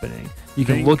what's happening. You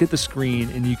can look at the screen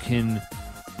and you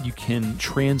can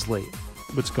translate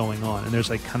what's going on, and there's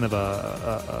like kind of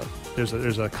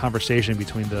there's a conversation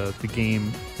between the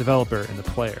game developer and the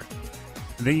player.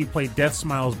 And then you play Death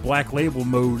Smiles Black Label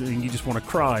mode, and you just want to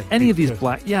cry. Any of these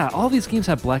all these games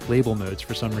have Black Label modes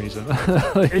for some reason.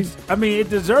 It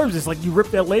deserves this. Like, you rip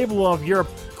that label off, you're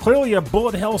clearly a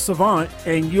bullet hell savant,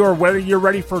 and whether you're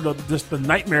ready for just the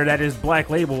nightmare that is Black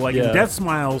Label. Like in Death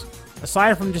Smiles,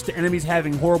 aside from just the enemies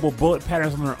having horrible bullet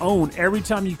patterns on their own, every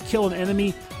time you kill an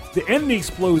enemy, the enemy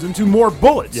explodes into more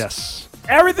bullets. Yes.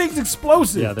 Everything's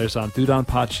explosive. Yeah, there's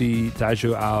Dodonpachi,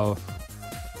 Daiju Ao,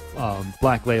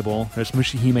 Black Label. There's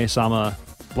Mushihime-sama,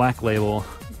 Black Label.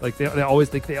 Like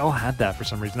they all had that for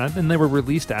some reason. And they were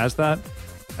released as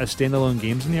standalone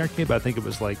games in the arcade, but I think it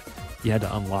was like you had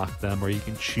to unlock them, or you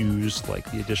can choose like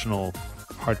the additional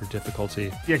harder difficulty.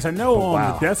 Yeah, because I know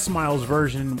the Death Smiles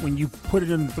version, when you put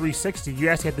it in the 360, you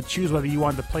actually had to choose whether you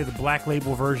wanted to play the Black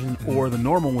Label version or the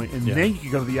normal one, and then you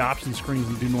could go to the option screens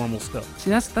and do normal stuff. See,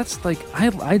 that's like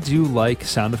I do like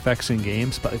sound effects in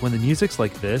games, but like when the music's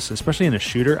like this, especially in a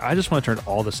shooter, I just want to turn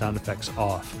all the sound effects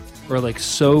off, or like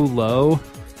so low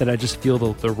that I just feel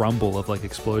the rumble of like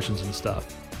explosions and stuff.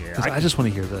 Yeah, I just want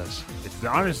to hear this. It's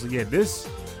honestly, this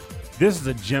is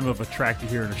a gem of a track to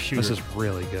hear in a shooter. This is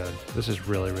really good. This is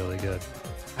really, really good.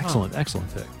 Excellent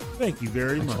pick. Thank you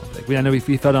very much. I know we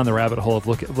fell down the rabbit hole of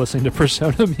listening to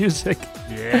Persona music.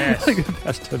 Yes. Like the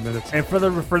past 10 minutes. And for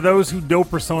those who know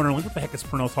Persona, like, what the heck is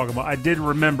Pernell talking about? I did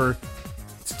remember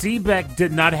Steve Beck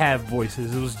did not have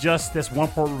voices. It was just this one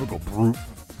part where we go, broop,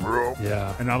 broop.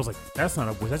 Yeah. And I was like, that's not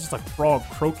a voice. That's just like frog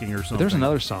croaking or something. But there's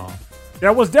another song.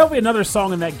 There was definitely another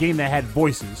song in that game that had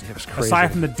voices. It was crazy.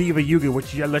 Aside from the Diva Yuga,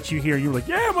 which I let you hear, you were like,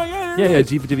 yeah, my God. Yeah,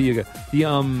 Diva Yuga.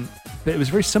 But it was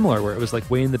very similar, where it was like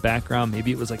way in the background.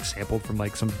 Maybe it was like sampled from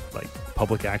like some like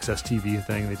public access TV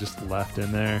thing they just left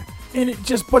in there. And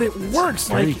but it works.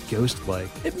 Very like ghost-like.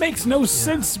 It makes no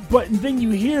sense, but then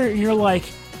you hear it and you're like,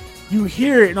 you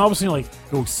hear it, and all of a sudden you're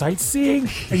like, go sightseeing,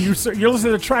 and you're listening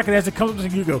to the track, and as it comes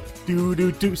up, you go,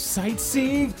 do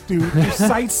sightseeing, do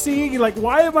sightseeing. You're like,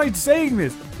 why am I saying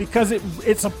this? Because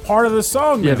it's a part of the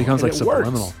song. Yeah, it becomes like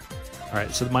subliminal. All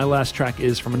right, so my last track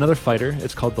is from another fighter.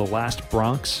 It's called The Last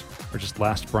Bronx, or just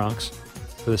Last Bronx,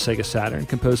 for the Sega Saturn,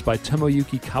 composed by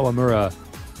Tomoyuki Kawamura.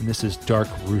 and this is Dark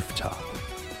Rooftop.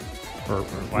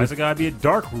 Why does it gotta be a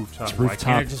dark rooftop? Why rooftop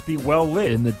can't it just be well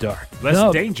lit? in the dark?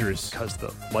 Less dangerous. Because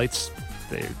the lights,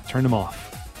 they turn them off.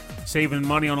 Saving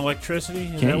money on electricity?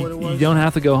 Is that what it was? You don't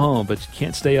have to go home, but you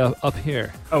can't stay up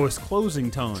here. Oh, it's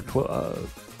closing time.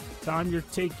 Time to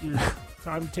take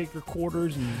your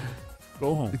quarters and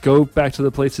go home. Go back to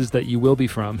the places that you will be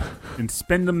from. And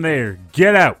spend them there.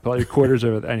 Get out. All your quarters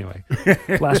are anyway.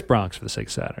 Last Bronx for the Sega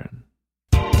Saturn.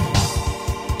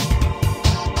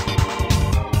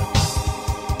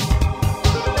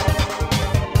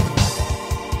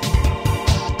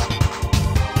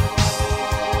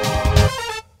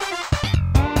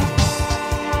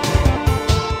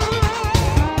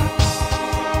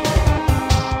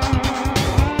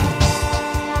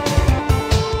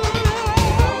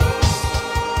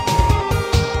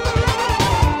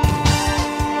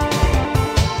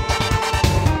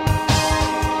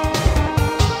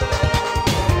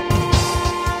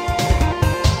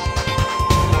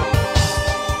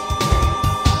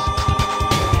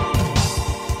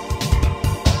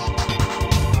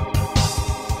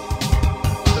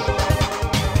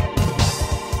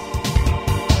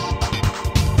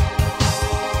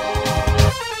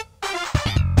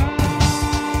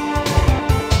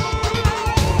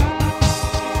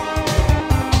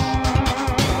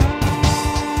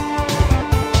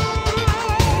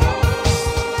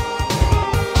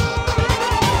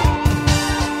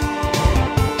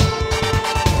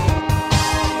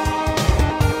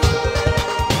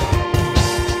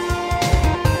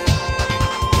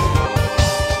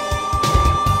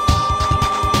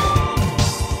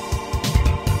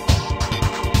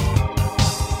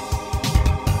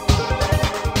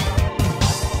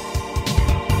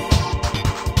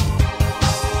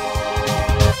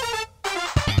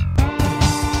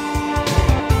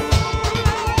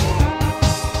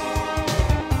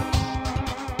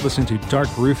 Listening to Dark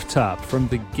Rooftop from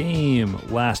the game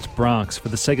Last Bronx for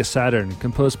the Sega Saturn,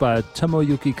 composed by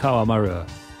Tomoyuki Kawamura.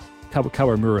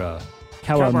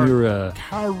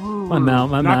 My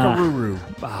mouth.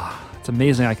 Nakaruru. It's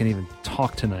amazing I can even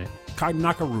talk tonight.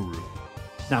 Nakaruru.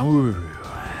 Nauru.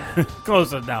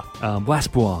 Close enough.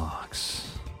 Last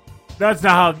Bronx. That's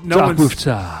not how Dark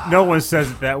Rooftop. No one says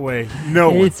it that way. No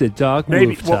one. It's a Dark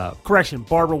Rooftop. Well, correction,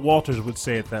 Barbara Walters would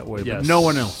say it that way, Yes. but no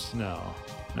one else. No.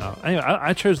 Anyway,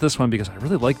 I chose this one because I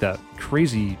really like that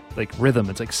crazy rhythm.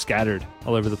 It's scattered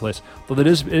all over the place. Though it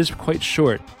is quite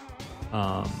short.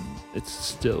 It's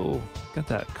still got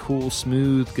that cool,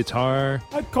 smooth guitar.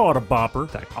 I'd call it a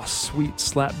bopper. That sweet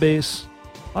slap bass.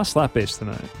 A lot of slap bass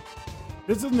tonight.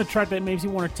 This isn't the track that makes me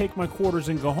want to take my quarters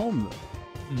and go home,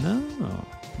 though. No.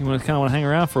 You want to hang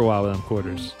around for a while with them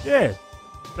quarters. Yeah.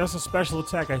 That's a special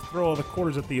attack. I throw all the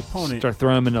quarters at the opponent. Start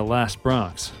throwing them into Last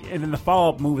Bronx. And then the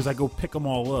follow-up move is I go pick them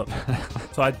all up.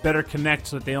 So I'd better connect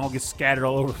so that they don't get scattered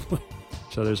all over the place.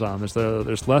 So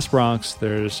there's Last Bronx.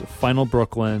 There's Final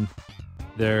Brooklyn.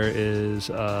 There is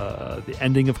the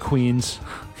ending of Queens.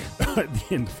 The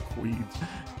end of Queens.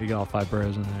 You got all 5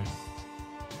 boroughs in there.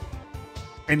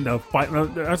 And I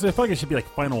feel like it should be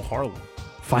Final Harlem.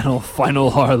 Final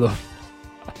Harlem.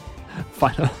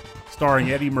 Final.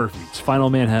 Starring Eddie Murphy. It's Final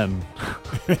Manhattan.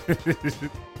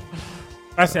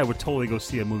 I say I would totally go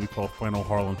see a movie called Final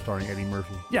Harlem starring Eddie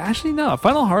Murphy. Yeah, actually, no.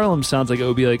 Final Harlem sounds like it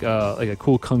would be like a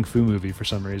cool kung fu movie for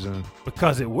some reason.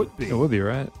 Because it would be. It would be,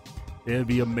 right? It would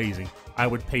be amazing. I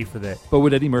would pay for that. But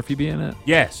would Eddie Murphy be in it?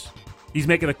 Yes. He's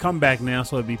making a comeback now,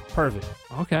 so it'd be perfect.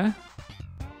 Okay.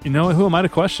 You know, who am I to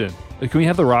question? Can we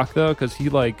have The Rock, though? Because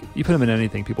you put him in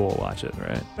anything, people will watch it,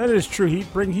 right? That is true.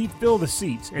 He'd fill the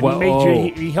seats. And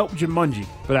he helped Jumanji.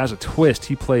 But as a twist,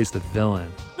 he plays the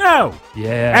villain. No!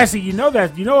 Yeah. Actually, you know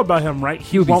about him, right?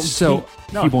 He won't do it.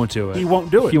 He won't do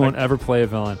it. He won't ever play a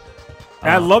villain.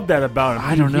 I love that about him.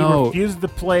 I don't know. He refuses to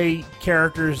play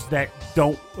characters that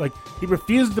don't, he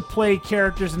refuses to play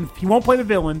characters, and he won't play the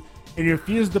villain, and he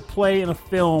refuses to play in a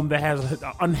film that has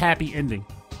an unhappy ending.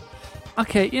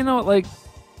 Okay,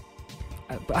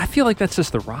 I feel like that's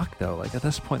just The Rock, though. At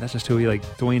this point, that's just who he,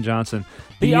 Dwayne Johnson.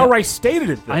 He outright stated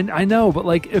it, though. I know, but,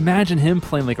 imagine him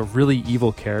playing, a really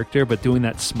evil character, but doing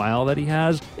that smile that he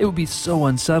has. It would be so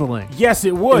unsettling. Yes,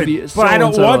 it would. So I don't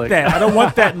unsettling. want that. I don't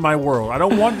want that in my world. I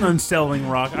don't want an unsettling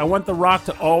Rock. I want The Rock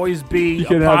to always be a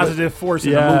positive force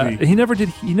in a movie. He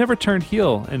never turned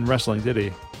heel in wrestling, did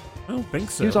he? I don't think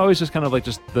so. He was always just kind of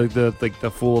just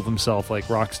the fool of himself,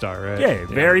 rock star, right?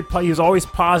 Yeah, he was always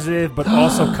positive, but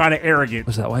also kind of arrogant.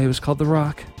 Was that why he was called The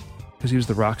Rock? Because he was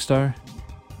the rock star?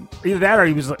 Either that or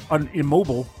he was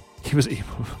immobile. He was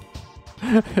immobile.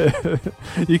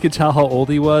 You could tell how old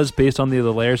he was based on the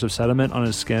layers of sediment on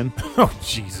his skin. Oh,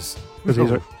 Jesus.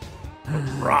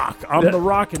 Rock. I'm the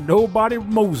Rock, and nobody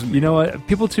mows me. You know what?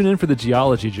 People tune in for the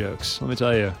geology jokes. Let me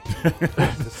tell you.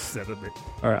 Sediment.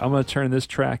 All right, I'm going to turn this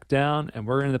track down, and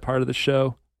we're in the part of the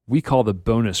show we call the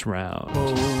bonus round.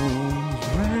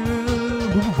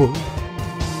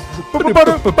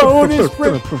 Bonus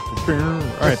round.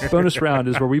 All right, bonus round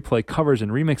is where we play covers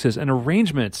and remixes and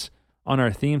arrangements on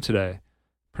our theme today.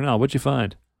 Pernell, what'd you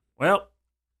find? Well,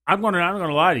 I'm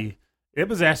gonna lie to you. It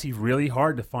was actually really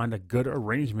hard to find a good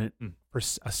arrangement for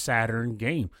a Saturn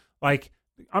game. Like,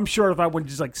 I'm sure if I went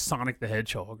just like Sonic the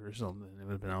Hedgehog or something, it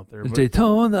would have been out there. But,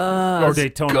 Daytona. or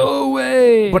Daytona. Go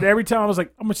away. But every time I was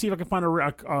like, I'm gonna see if I can find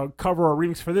a cover or a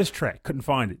remix for this track. Couldn't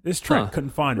find it. This track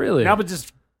couldn't find it. Really? And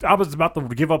I was about to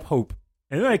give up hope,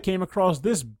 and then I came across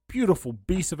this beautiful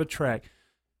beast of a track.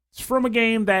 It's from a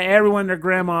game that everyone and their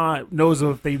grandma knows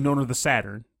of if they've known of the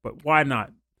Saturn. But why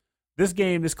not? This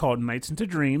game is called Nights into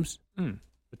Dreams.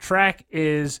 The track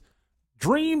is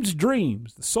Dreams,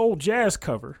 Dreams, the soul jazz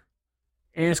cover.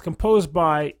 And it's composed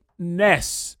by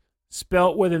Ness,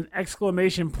 spelt with an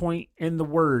exclamation point in the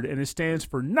word. And it stands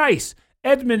for Nice.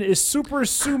 Edmund is super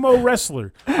sumo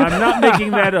wrestler. I'm not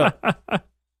making that up.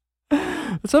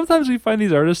 Sometimes we find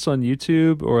these artists on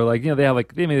YouTube, or like, they have they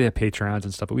have Patreons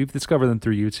and stuff, but we've discovered them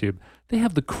through YouTube. They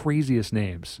have the craziest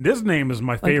names. This name is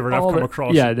my favorite I've come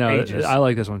across. Yeah, in no, ages. I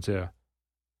like this one too.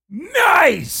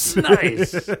 Nice.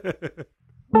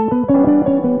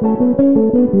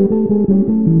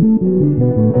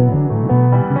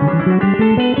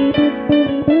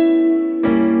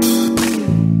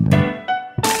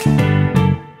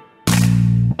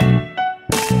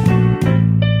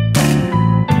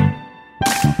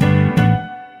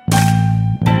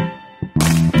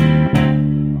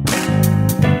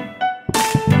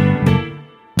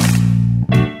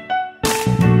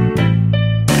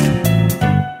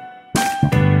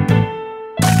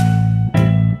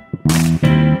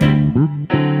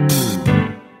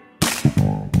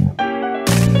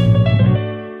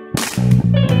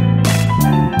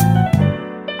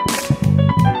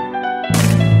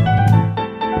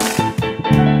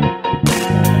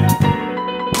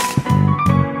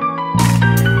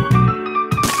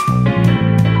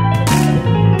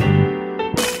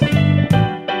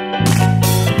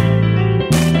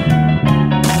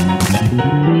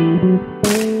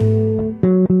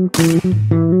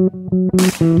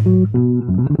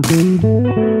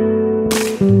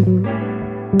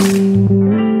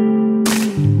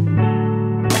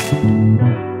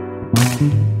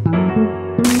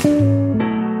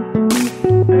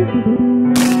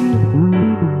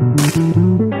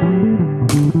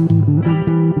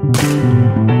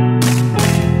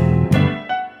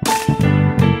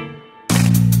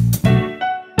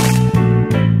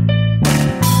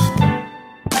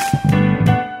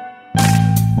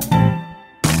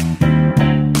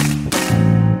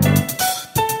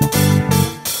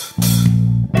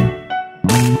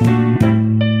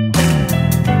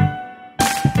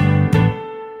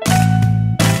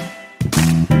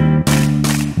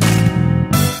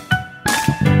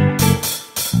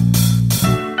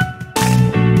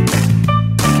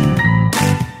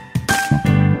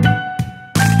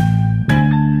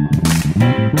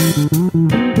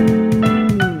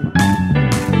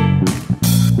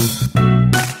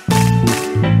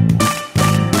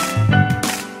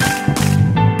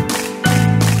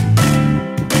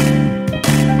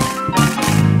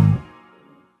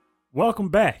 Welcome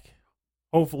back.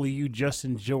 Hopefully you just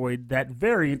enjoyed that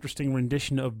very interesting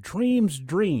rendition of Dreams,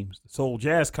 Dreams, the soul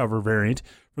jazz cover variant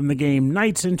from the game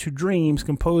Nights into Dreams,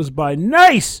 composed by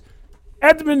Nice.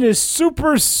 Edmund is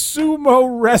super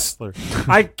sumo wrestler.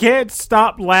 I can't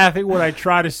stop laughing when I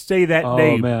try to say that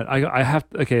name. Oh man, I have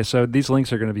okay. So these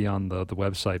links are going to be on the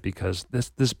website, because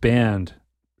this band,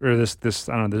 or this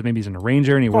I don't know, maybe he's an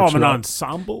arranger and he works with an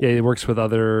ensemble. Yeah, he works with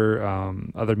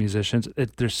other musicians.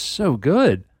 They're so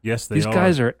good. Yes, these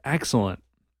guys are excellent.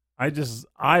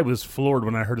 I was floored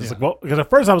when I heard this. Yeah. Like, well, because at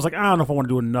first I was like, I don't know if I want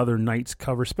to do another Nights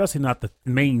cover, especially not the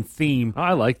main theme.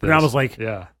 I like this. And I was like,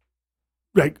 yeah,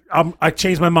 like I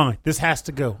changed my mind. This has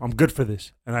to go. I'm good for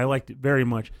this, and I liked it very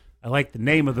much. I like the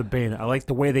name of the band. I like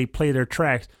the way they play their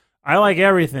tracks. I like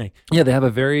everything. Yeah, they have a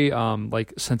very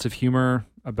like sense of humor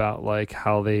about like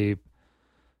how they.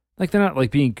 Like, they're not like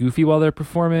being goofy while they're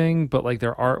performing, but like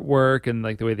their artwork and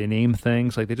like the way they name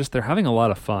things, like they're having a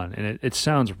lot of fun, and it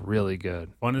sounds really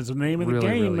good. Fun is the name of the really,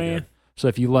 game, really man. Good. So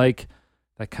if you like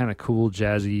that kind of cool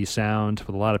jazzy sound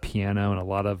with a lot of piano and a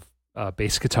lot of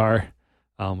bass guitar,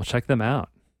 well, check them out.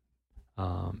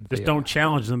 Just don't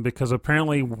challenge them, because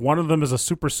apparently one of them is a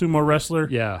super sumo wrestler.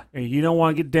 Yeah, and you don't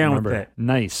want to get down with that.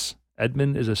 Nice.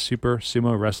 Edmund is a super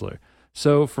sumo wrestler.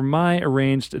 So for my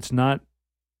arranged, it's not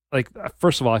like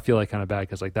first of all, I feel like kind of bad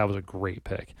because like that was a great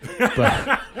pick,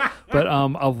 but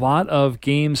a lot of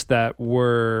games that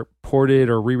were ported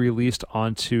or re-released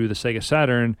onto the Sega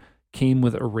Saturn came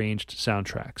with arranged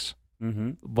soundtracks,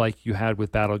 like you had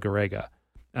with Battle Garega.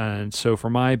 And so for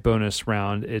my bonus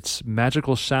round, it's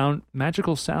Magical Sound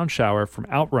Shower from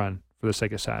Outrun for the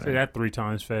Sega Saturn. Say that 3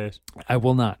 times fast. I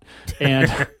will not. And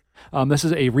this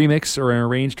is a remix or an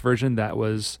arranged version that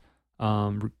was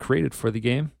created for the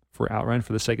game, for Outrun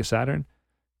for the Sega Saturn,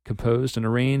 composed and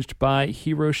arranged by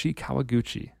Hiroshi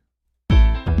Kawaguchi.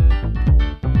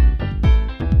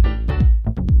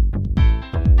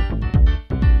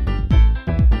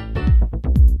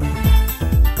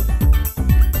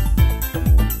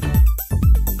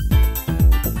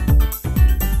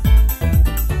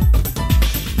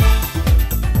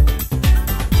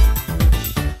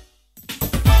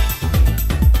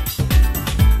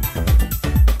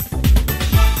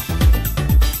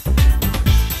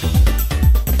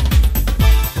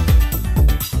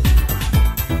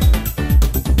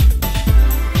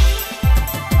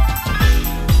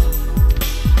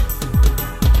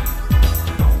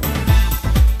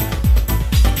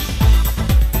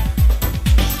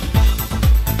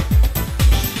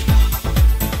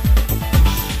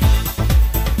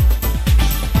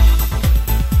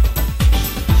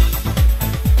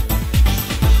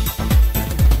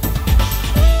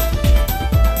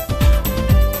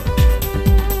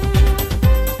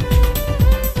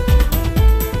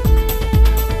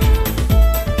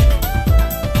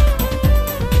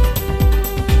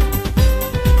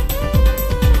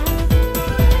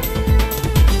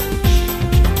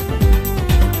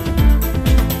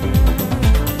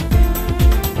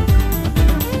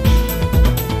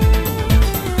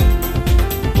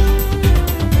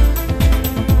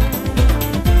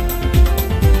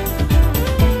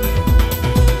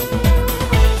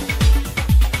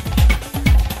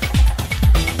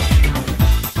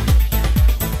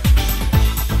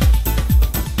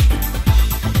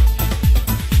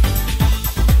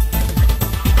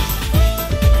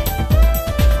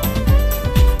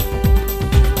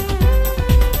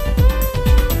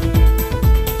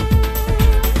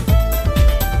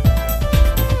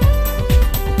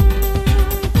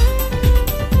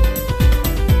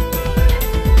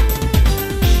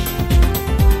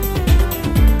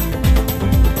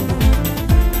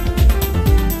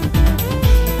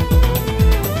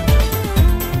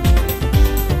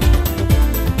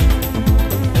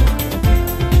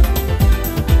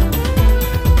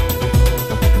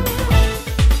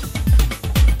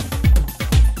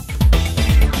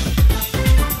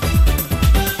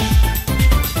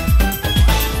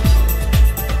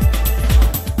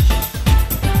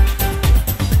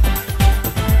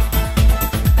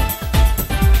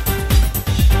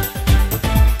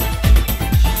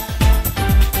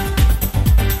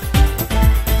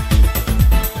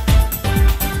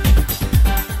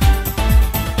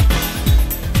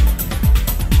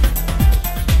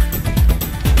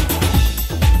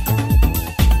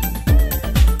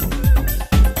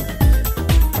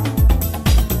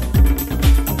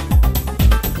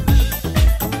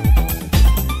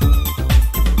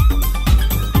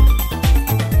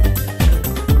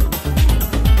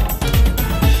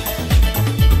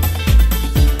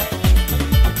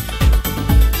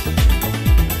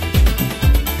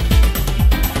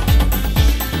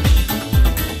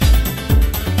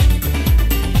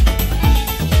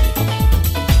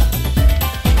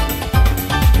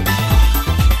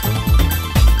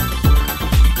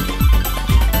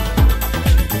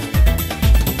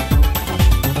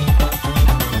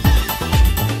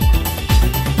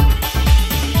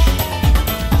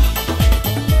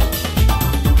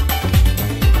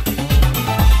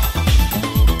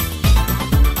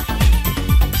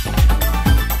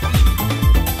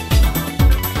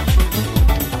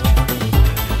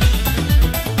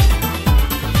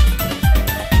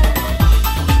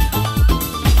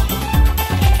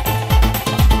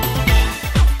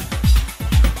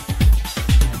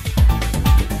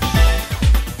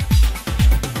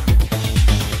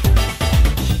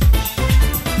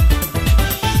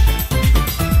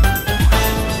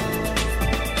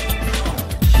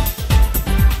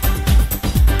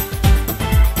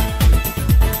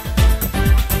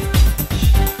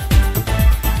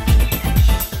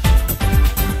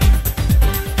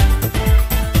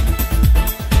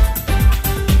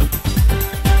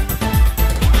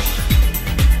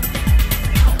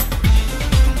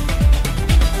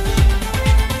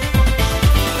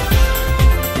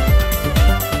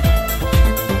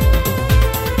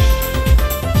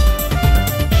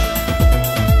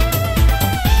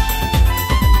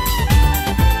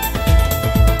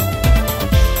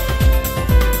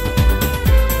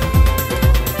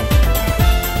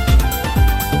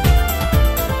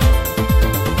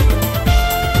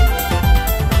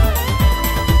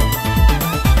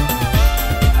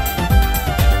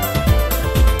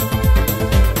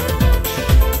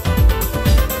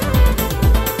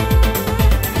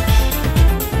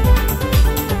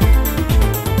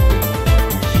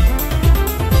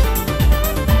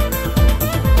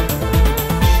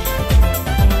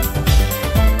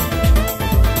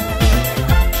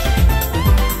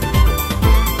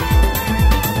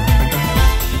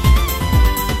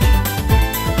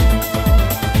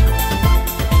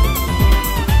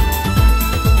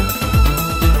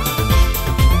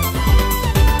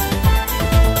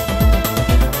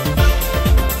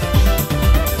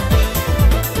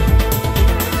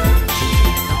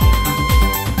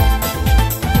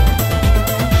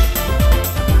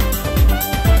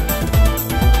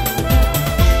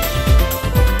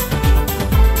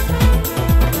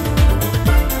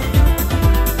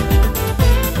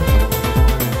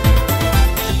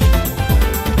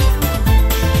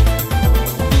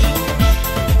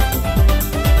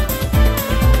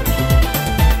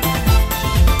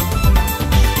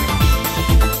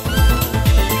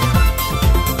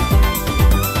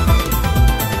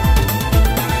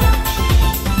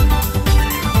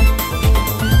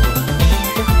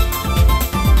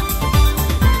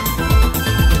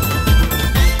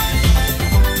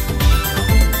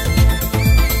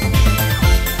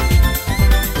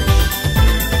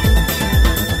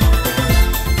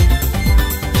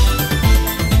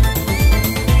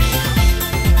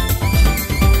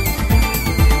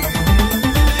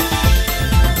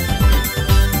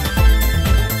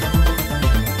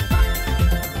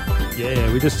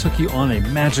 just took you on a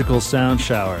magical sound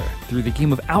shower through the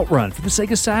game of Outrun for the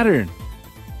Sega Saturn.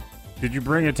 Did you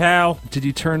bring a towel? Did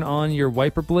you turn on your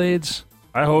wiper blades?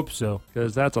 I hope so.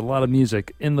 Because that's a lot of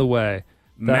music in the way.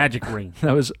 Magic Ring.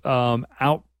 That was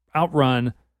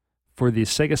Outrun for the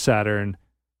Sega Saturn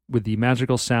with the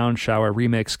Magical Sound Shower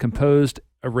remix, composed,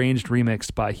 arranged,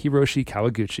 remixed by Hiroshi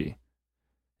Kawaguchi.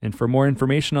 And for more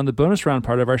information on the bonus round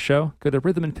part of our show, go to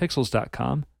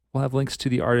rhythmandpixels.com. We'll have links to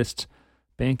the artists'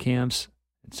 Bandcamps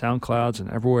and SoundClouds and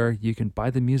everywhere you can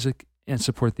buy the music and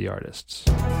support the artists.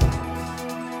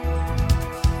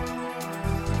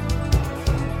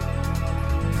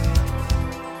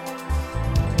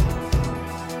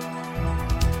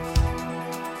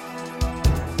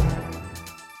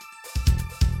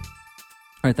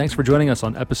 All right, thanks for joining us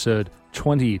on episode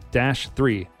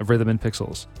 20-3 of Rhythm and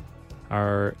Pixels,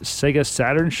 our Sega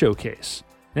Saturn showcase.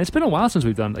 And it's been a while since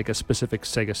we've done like a specific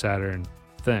Sega Saturn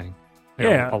thing.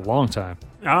 A long time.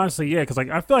 Honestly, yeah, because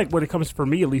I feel like when it comes for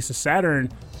me, at least, the Saturn,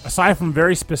 aside from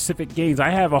very specific games, I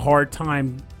have a hard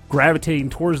time gravitating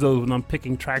towards those when I'm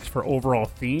picking tracks for overall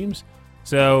themes.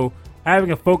 So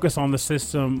having a focus on the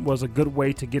system was a good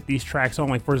way to get these tracks on.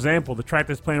 Like, for example, the track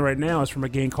that's playing right now is from a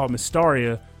game called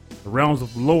Mystaria, The Realms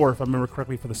of Lore, if I remember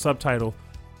correctly for the subtitle.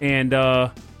 And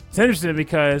it's interesting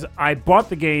because I bought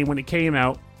the game when it came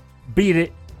out, beat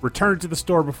it, returned it to the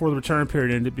store before the return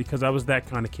period ended because I was that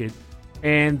kind of kid,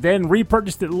 and then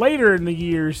repurchased it later in the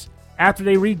years after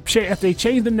they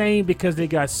changed the name because they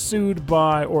got sued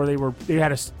by, or I don't know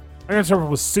if it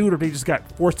was sued or they just got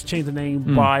forced to change the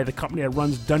name by the company that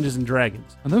runs Dungeons and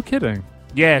Dragons. Oh, no kidding.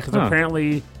 Yeah, because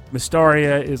apparently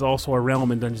Mystaria is also a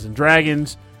realm in Dungeons and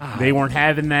Dragons. They weren't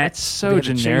having that. That's so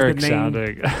generic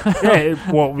sounding.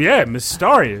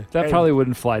 Mystaria. That probably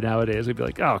wouldn't fly nowadays. We'd be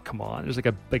like, oh, come on. There's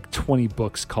like 20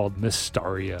 books called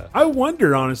Mystaria. I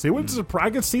wonder, honestly. I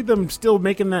could see them still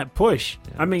making that push.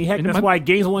 Yeah. I mean, heck, that's why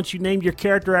games want you named your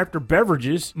character after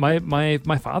beverages. My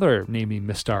father named me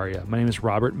Mystaria. My name is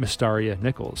Robert Mystaria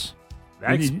Nichols.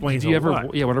 That explains a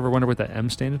lot. Wonder what that M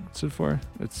stood for?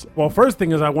 Well, first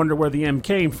thing is I wonder where the M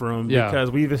came from because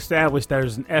we've established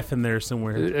there's an F in there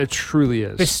somewhere. It truly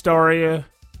is. Mystaria.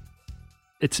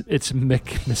 It's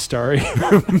Mystaria.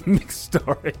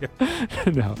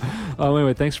 Mystaria. No.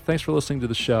 Anyway, thanks for listening to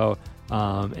the show.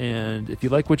 And if you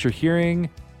like what you're hearing,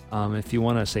 if you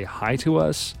want to say hi to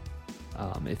us,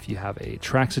 if you have a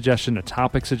track suggestion, a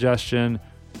topic suggestion,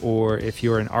 or if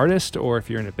you're an artist or if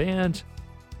you're in a band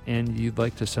and you'd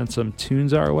like to send some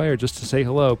tunes our way or just to say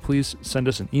hello, please send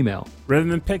us an email.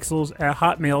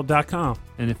 rhythmandpixels@hotmail.com.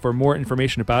 And for more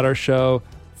information about our show,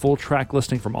 full track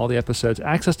listing from all the episodes,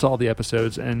 access to all the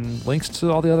episodes, and links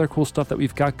to all the other cool stuff that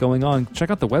we've got going on,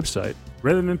 check out the website.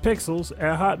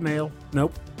 rhythmandpixels@hotmail.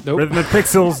 Nope.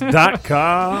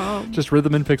 rhythmandpixels.com. Just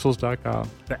rhythmandpixels.com.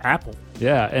 The Apple.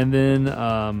 Yeah, and then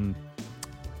on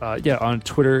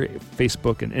Twitter,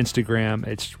 Facebook, and Instagram,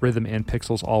 it's Rhythm and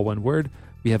Pixels, all one word.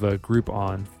 We have a group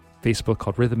on Facebook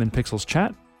called Rhythm and Pixels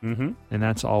Chat, and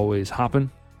that's always hopping.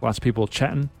 Lots of people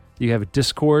chatting. You have a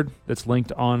Discord that's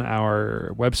linked on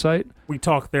our website. We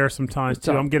talk there sometimes,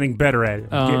 too. I'm getting better at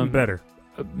it. Getting better.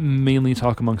 Mainly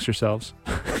talk amongst yourselves.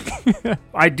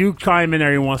 I do chime in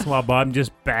every once in a while, but I'm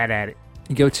just bad at it.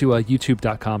 You go to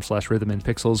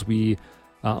youtube.com/rhythmandpixels. We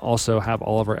also have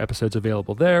all of our episodes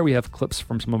available there. We have clips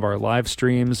from some of our live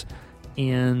streams.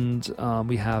 And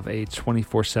we have a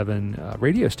 24/7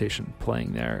 radio station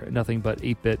playing there. Nothing but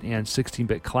 8-bit and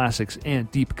 16-bit classics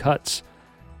and deep cuts.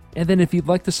 And then if you'd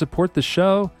like to support the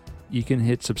show, you can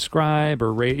hit subscribe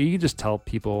or rate. You can just tell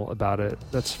people about it.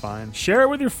 That's fine. Share it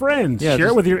with your friends. Share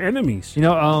it with your enemies.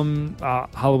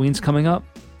 Halloween's coming up.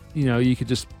 You could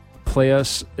just play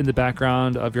us in the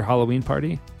background of your Halloween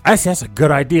party. That's a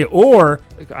good idea. Or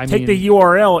take the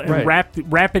URL and wrap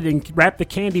the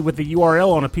candy with the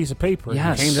URL on a piece of paper.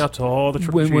 Yes. And hand it out to all the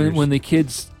trick-or-treaters. When the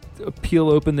kids peel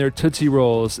open their Tootsie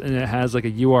Rolls and it has like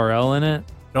a URL in it,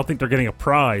 they'll think they're getting a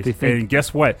prize. And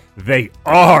guess what? They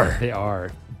are. They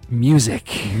are.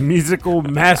 Musical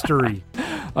mastery.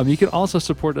 You can also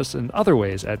support us in other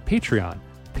ways at Patreon.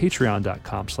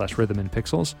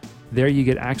 Patreon.com/rhythmandpixels. There you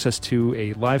get access to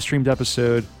a live streamed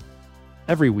episode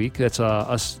every week. That's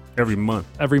us every month.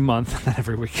 Every month, not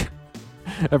every week.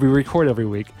 We record every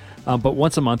week, but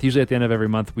once a month. Usually at the end of every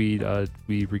month, we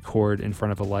record in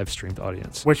front of a live streamed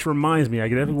audience. Which reminds me, I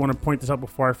definitely want to point this out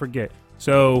before I forget.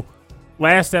 So,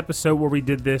 last episode where we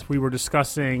did this, we were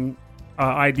discussing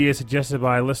ideas suggested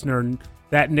by a listener,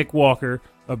 that Nick Walker,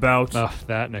 about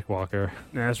that Nick Walker.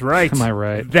 That's right. Am I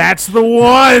right? That's the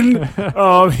one.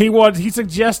 He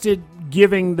suggested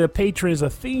giving the patrons a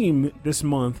theme this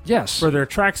month. Yes. For their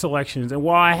track selections. And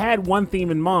while I had one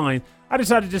theme in mind, I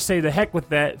decided to just say the heck with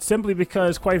that, simply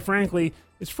because, quite frankly,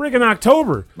 it's friggin'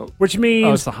 October, which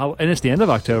means and it's the end of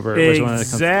October.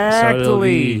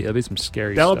 Exactly. So it'll be some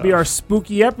scary that'll stuff. be our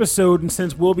spooky episode, and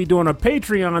since we'll be doing a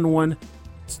Patreon one,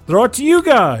 let's throw it to you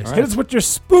guys. All right. Hit us with your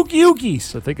spooky ookies.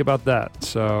 So think about that.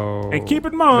 So And keep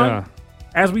in mind,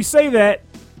 as we say that,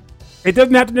 it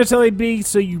doesn't have to necessarily be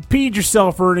so you peed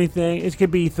yourself or anything. It could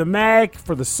be thematic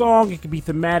for the song. It could be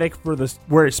thematic for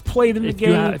where it's played in the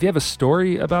game. If you have a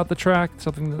story about the track,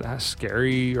 something that's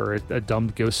scary or a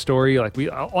dumb ghost story, like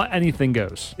anything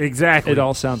goes. Exactly. It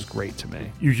all sounds great to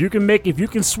me. You can if you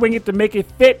can swing it to make it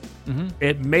fit,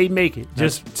 it may make it.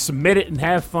 Just submit it and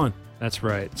have fun. That's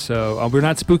right. So we're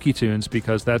not Spooky Tunes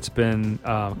because that's been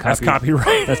That's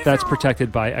copyright. That's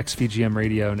protected by XVGM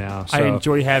Radio now. So, I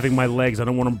enjoy having my legs. I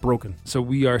don't want them broken. So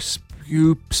we are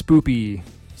spoopy.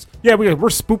 Yeah, we're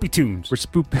Spoopy Tunes.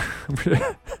 We're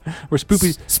we're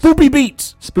spoopy. Spoopy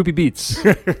Beats. Spoopy Beats.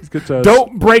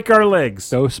 Don't break our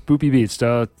legs. No spoopy beats.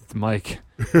 Mike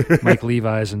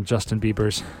Levi's and Justin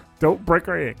Bieber's. Don't break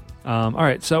our egg. All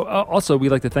right. So also, we'd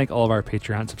like to thank all of our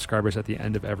Patreon subscribers at the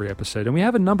end of every episode. And we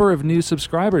have a number of new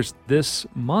subscribers this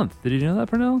month. Did you know that,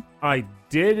 Pernell? I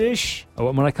did-ish.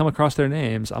 When I come across their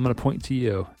names, I'm going to point to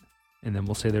you, and then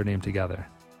we'll say their name together.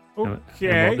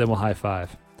 Okay. Then we'll high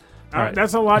five. All right.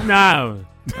 That's a lot now.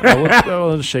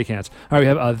 We'll just shake hands. All right. We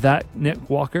have that Nick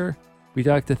Walker. We'd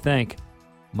like to thank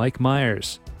Mike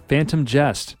Myers, Phantom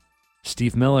Jest,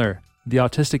 Steve Miller, The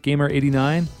Autistic Gamer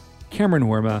 89, Cameron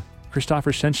Worma,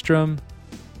 Christopher Shenstrom,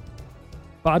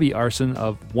 Bobby Arson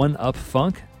of One Up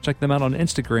Funk. Check them out on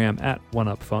Instagram at One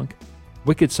Up Funk.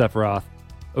 Wicked Sephiroth,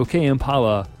 OK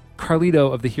Impala,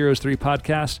 Carlito of the Heroes 3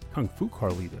 podcast. Kung Fu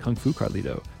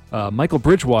Carlito. Michael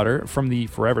Bridgewater from the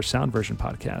Forever Sound Version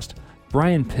podcast.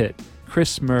 Brian Pitt,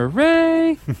 Chris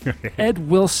Murray, Ed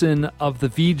Wilson of the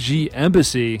VG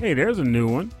Embassy. Hey, there's a new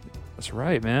one. That's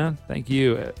right, man. Thank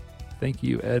you. Thank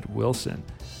you, Ed Wilson.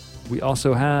 We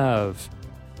also have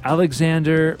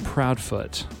Alexander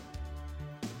Proudfoot.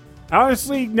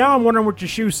 Honestly, now I'm wondering what your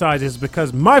shoe size is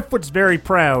because my foot's very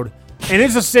proud, and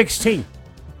it's a 16.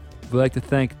 We'd like to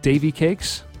thank Davy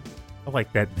Cakes. I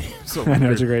like that name. So I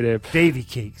know, it's a great name. Davy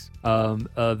Cakes.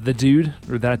 The dude,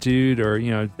 or that dude, or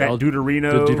that Duderino.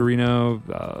 The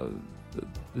Duderino.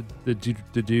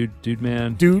 The dude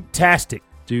man. Dude-tastic.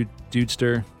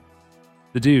 Dudester.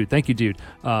 The dude. Thank you, dude.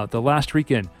 The Last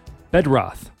Weekend.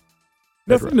 Bedroth.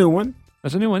 That's a new one.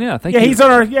 That's a new one. Yeah, thank you. He's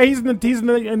on our. Yeah, he's in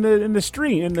the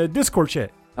stream in the Discord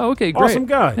chat. Oh, okay, great. Awesome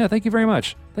guy. Yeah, thank you very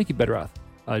much. Thank you, Bedroth.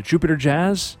 Jupiter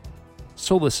Jazz,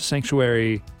 Soulless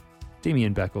Sanctuary,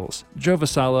 Damian Beckles, Joe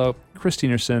Vasallo, Chris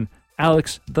Tienerson,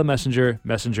 Alex the Messenger,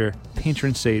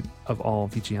 patron saint of all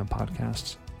VGM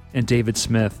podcasts, and David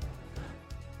Smith.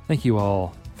 Thank you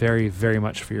all very, very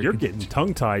much for your. You're getting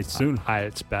tongue-tied soon.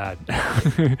 It's bad.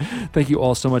 Thank you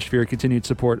all so much for your continued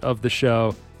support of the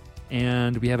show.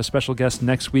 And we have a special guest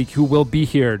next week who will be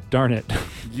here. Darn it.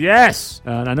 Yes.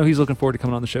 And I know he's looking forward to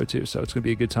coming on the show too, so it's going to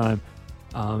be a good time.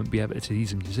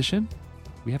 He's a musician.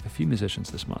 We have a few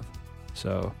musicians this month.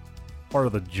 So part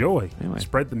of the joy. Anyway.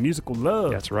 Spread the musical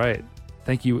love. That's right.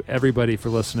 Thank you, everybody, for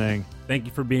listening. Thank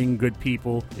you for being good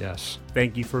people. Yes.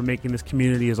 Thank you for making this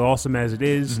community as awesome as it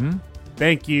is. Mm-hmm.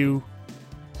 Thank you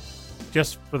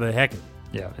just for the heck of it.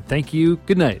 Yeah. And thank you.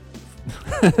 Good night.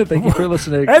 Thank you for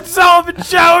listening. That's all the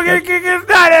show. Good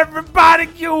night, everybody.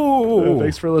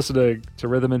 Thanks for listening to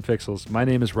Rhythm and Pixels. My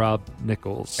name is Rob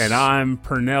Nichols. And I'm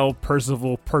Pernell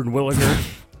Percival Pernwilliger.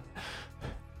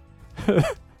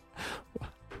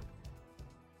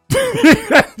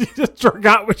 You just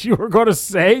forgot what you were going to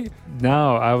say?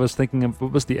 No, I was thinking of,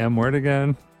 what was the M word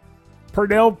again?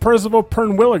 Pernell Percival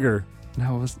Pernwilliger.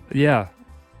 No, it was, yeah.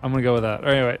 I'm going to go with that.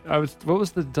 Anyway, what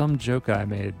was the dumb joke I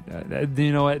made?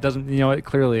 You know what? It doesn't,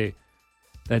 clearly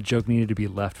that joke needed to be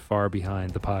left far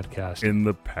behind the podcast. In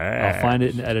the past. I'll find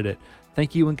it and edit it.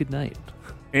 Thank you and good night.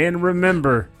 And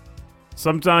remember,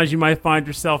 sometimes you might find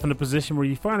yourself in a position where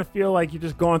you kind of feel like you're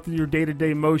just going through your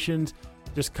day-to-day motions,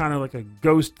 just kind of like a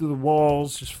ghost through the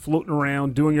walls, just floating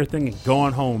around, doing your thing and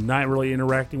going home, not really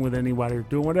interacting with anybody or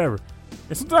doing whatever.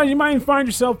 And sometimes you might find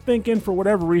yourself thinking, for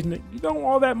whatever reason, that you don't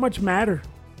all that much matter.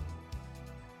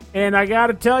 And I got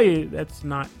to tell you, that's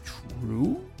not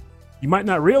true. You might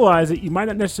not realize it. You might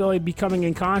not necessarily be coming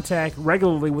in contact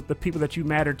regularly with the people that you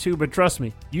matter to, but trust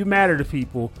me, you matter to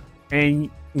people. And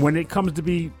when you come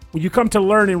to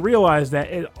learn and realize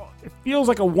that, it feels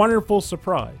like a wonderful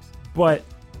surprise. But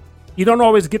you don't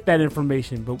always get that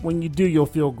information. But when you do, you'll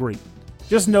feel great.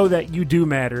 Just know that you do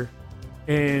matter.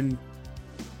 And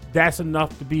that's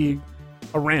enough to be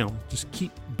around. Just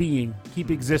keep being,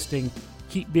 keep existing.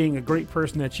 Keep being a great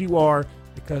person that you are,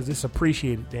 because it's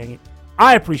appreciated, dang it.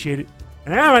 I appreciate it.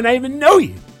 And I might not even know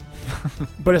you.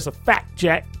 But it's a fact,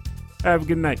 Jack. Have a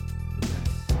good night.